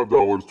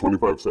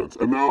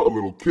 $25.25. And now a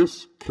little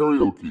kiss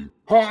karaoke.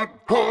 Hot,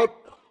 hot,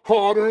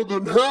 hotter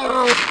than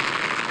hell!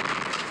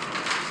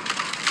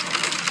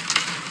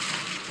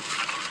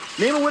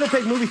 Name a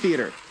Winnipeg movie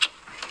theater.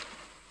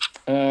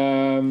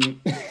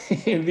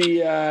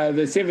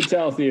 The St.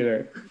 Vital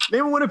Theater.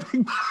 Name a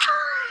Winnipeg bar.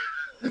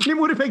 Name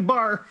a Winnipeg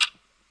bar.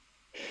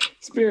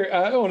 Spirit.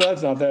 No,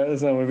 that's not that.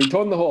 That's not Winnipeg.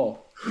 Toad in the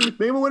Hole.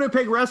 Name a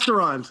Winnipeg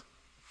restaurant.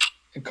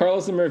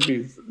 Carlos and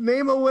Murphy's.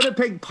 Name a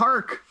Winnipeg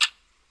park.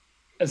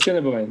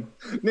 Assiniboine.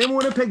 Name a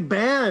Winnipeg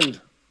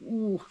band.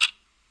 Ooh,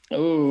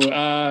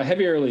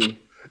 Heavy Early.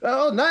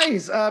 Oh,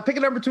 nice. Pick a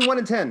number between 1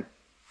 and 10.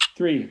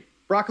 3.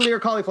 Broccoli or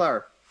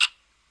cauliflower?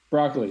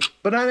 Broccoli.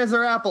 Bananas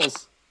or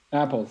apples?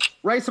 Apples.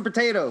 Rice or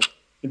potato?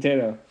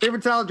 Potato.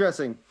 Favorite salad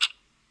dressing?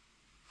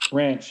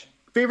 Ranch.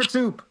 Favorite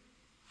soup?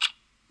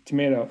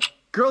 Tomato.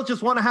 Girls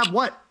just want to have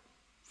what?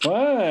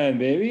 Fun,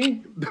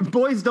 baby.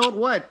 Boys don't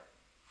what?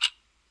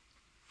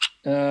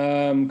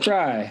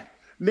 Cry.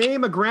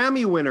 Name a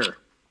Grammy winner.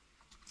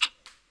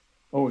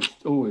 Oh,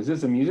 is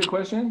this a music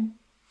question?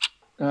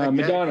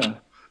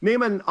 Madonna.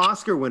 Name an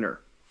Oscar winner.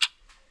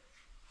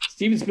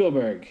 Steven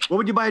Spielberg. What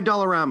would you buy at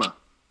Dollarama?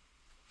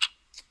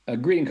 A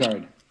greeting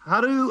card. How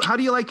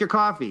do you like your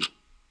coffee?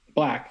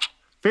 Black.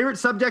 Favorite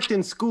subject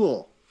in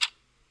school?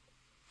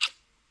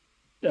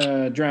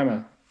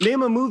 Drama.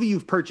 Name a movie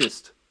you've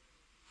purchased.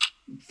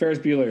 Ferris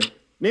Bueller.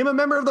 Name a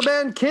member of the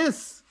band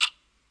Kiss.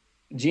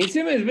 Gene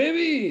Simmons,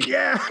 baby.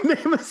 Yeah,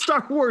 name a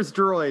Star Wars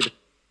droid.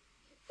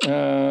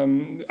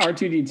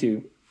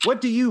 R2D2.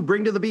 What do you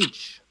bring to the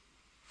beach?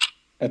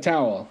 A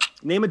towel.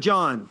 Name a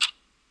John.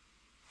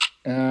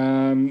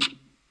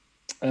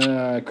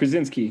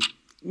 Krasinski.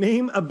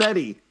 Name a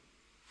Betty.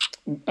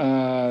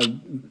 White.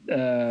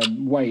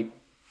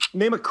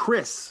 Name a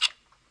Chris.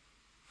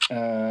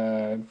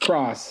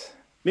 Cross.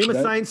 Name a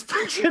science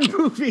fiction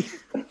movie.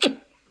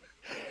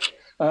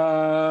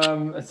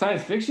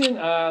 Science fiction.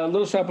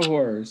 Little Shop of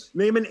Horrors.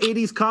 Name an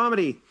 80s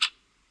comedy.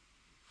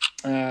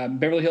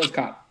 Beverly Hills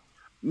Cop.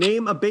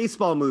 Name a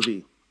baseball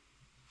movie.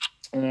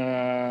 For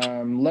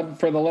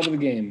the love of the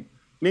game.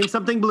 Name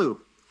something blue.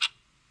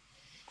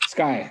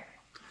 Sky.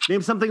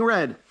 Name something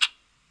red.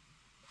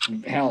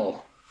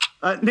 Hell.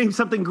 Name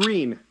something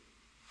green.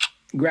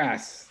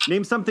 Grass.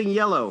 Name something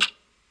yellow.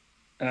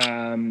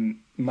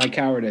 My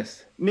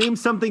cowardice. Name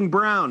something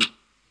brown.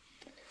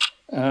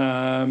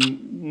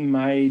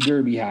 My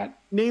derby hat.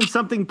 Name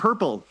something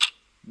purple.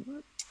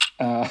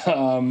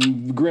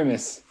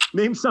 Grimace.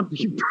 Name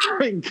something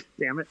pink.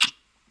 Damn it.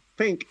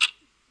 Pink.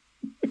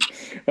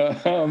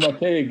 A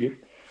pig.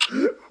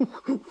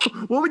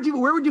 Where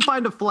would you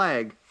find a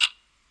flag?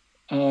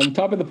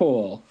 Top of the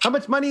pole. How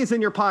much money is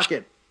in your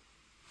pocket?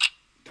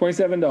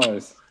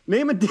 $27.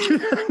 Name a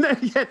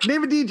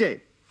DJ.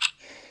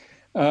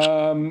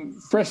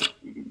 Fresh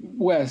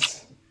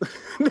West.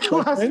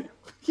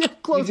 Yeah,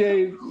 close.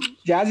 DJ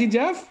Jazzy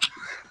Jeff.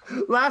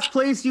 Last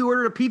place you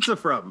ordered a pizza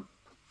from.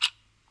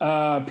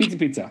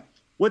 Pizza.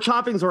 What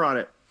toppings were on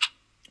it?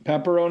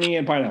 Pepperoni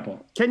and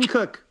pineapple. Can you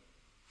cook?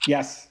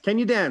 Yes. Can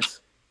you dance?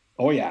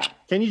 Oh yeah.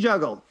 Can you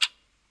juggle?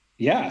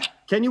 Yeah.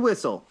 Can you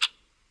whistle?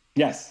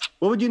 Yes.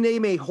 What would you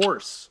name a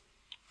horse?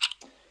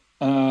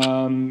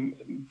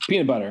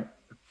 Peanut butter.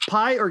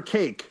 Pie or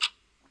cake?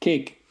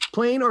 Cake.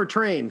 Plane or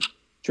train?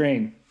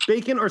 Train.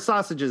 Bacon or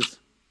sausages?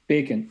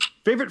 Bacon.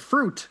 Favorite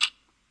fruit?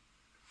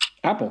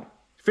 Apple.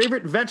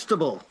 Favorite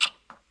vegetable?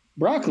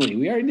 Broccoli.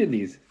 We already did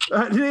these.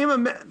 Name a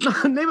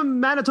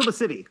Manitoba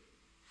city.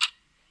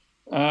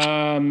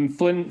 Flin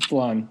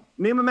Flon.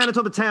 Name a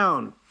Manitoba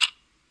town.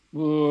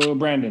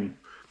 Brandon.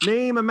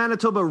 Name a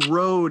Manitoba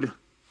road.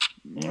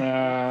 Pembina.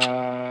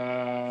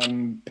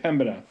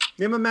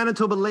 Name a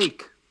Manitoba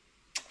lake.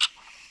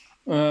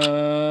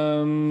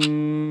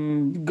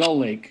 Gull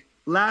Lake.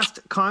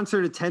 Last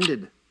concert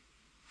attended.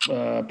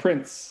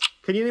 Prince.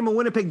 Can you name a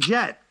Winnipeg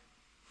Jet?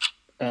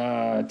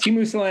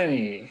 Timu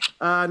Solani.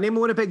 Name a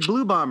Winnipeg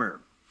Blue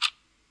Bomber.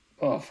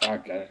 Oh,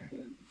 fuck.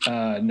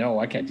 No,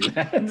 I can't do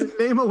that.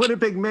 Name a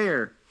Winnipeg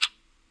mayor.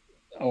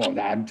 Oh,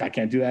 I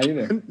can't do that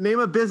either. Name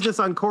a business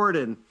on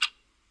Corridon.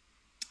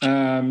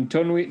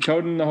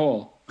 Toad in the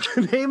Hole.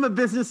 Name a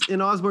business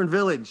in Osborne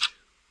Village.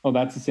 Oh,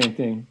 that's the same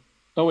thing.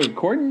 Oh, wait,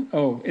 Corden?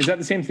 Oh, is that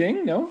the same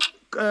thing? No?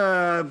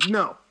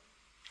 No.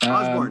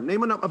 Osborne.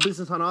 Name a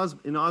business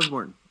in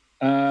Osborne.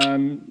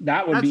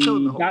 That would be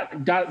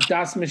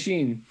Das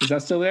Machine. Is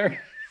that still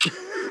there?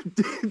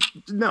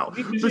 No.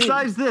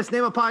 Besides this,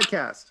 name a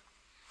podcast.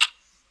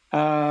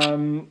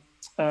 Comedy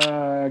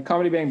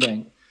Bang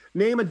Bang.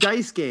 Name a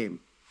dice game.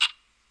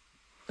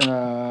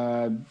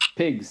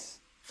 Pigs.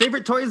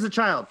 Favorite toy as a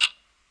child.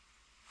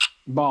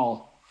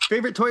 Ball.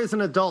 Favorite toy as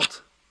an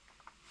adult.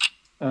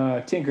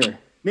 Tinker.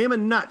 Name a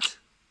nut.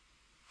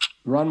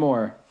 Run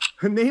More.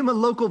 Name a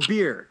local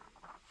beer.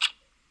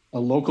 A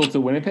local to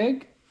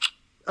Winnipeg?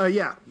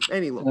 Yeah,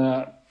 any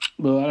local.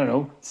 Well, I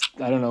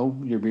don't know.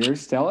 Your beer,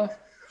 Stella?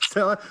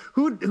 Stella.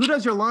 Who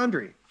does your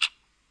laundry?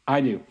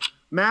 I do.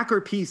 Mac or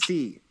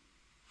PC?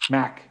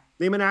 Mac.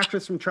 Name an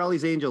actress from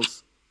Charlie's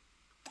Angels.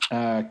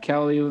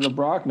 Kelly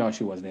LeBrock? No,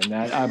 she wasn't in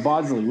that.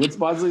 Bosley. What's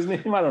Bosley's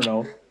name? I don't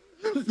know.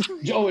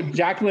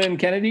 Jacqueline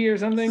Kennedy or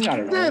something? I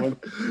don't know.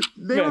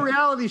 Name a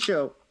reality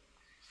show.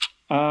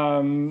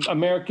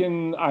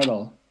 American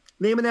Idol.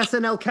 Name an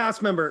SNL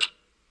cast member.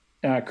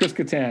 Chris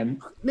Kattan.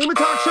 Name a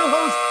talk show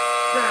host.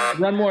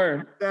 Run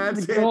More.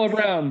 That's Nicola it.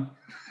 Brown.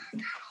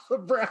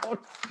 Brown.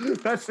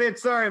 That's it.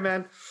 Sorry,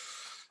 man.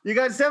 You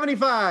got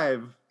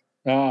 75.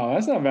 Oh,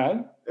 that's not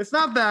bad. It's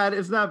not bad.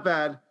 It's not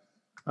bad.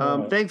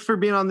 Thanks for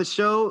being on the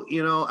show.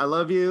 You know, I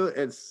love you.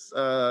 It's,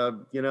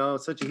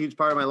 such a huge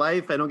part of my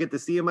life. I don't get to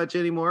see you much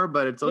anymore,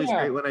 but it's always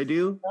great when I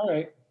do. All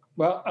right.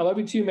 Well, I love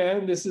you too,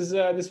 man. This was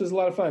a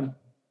lot of fun.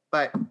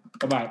 Bye.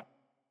 Bye-bye.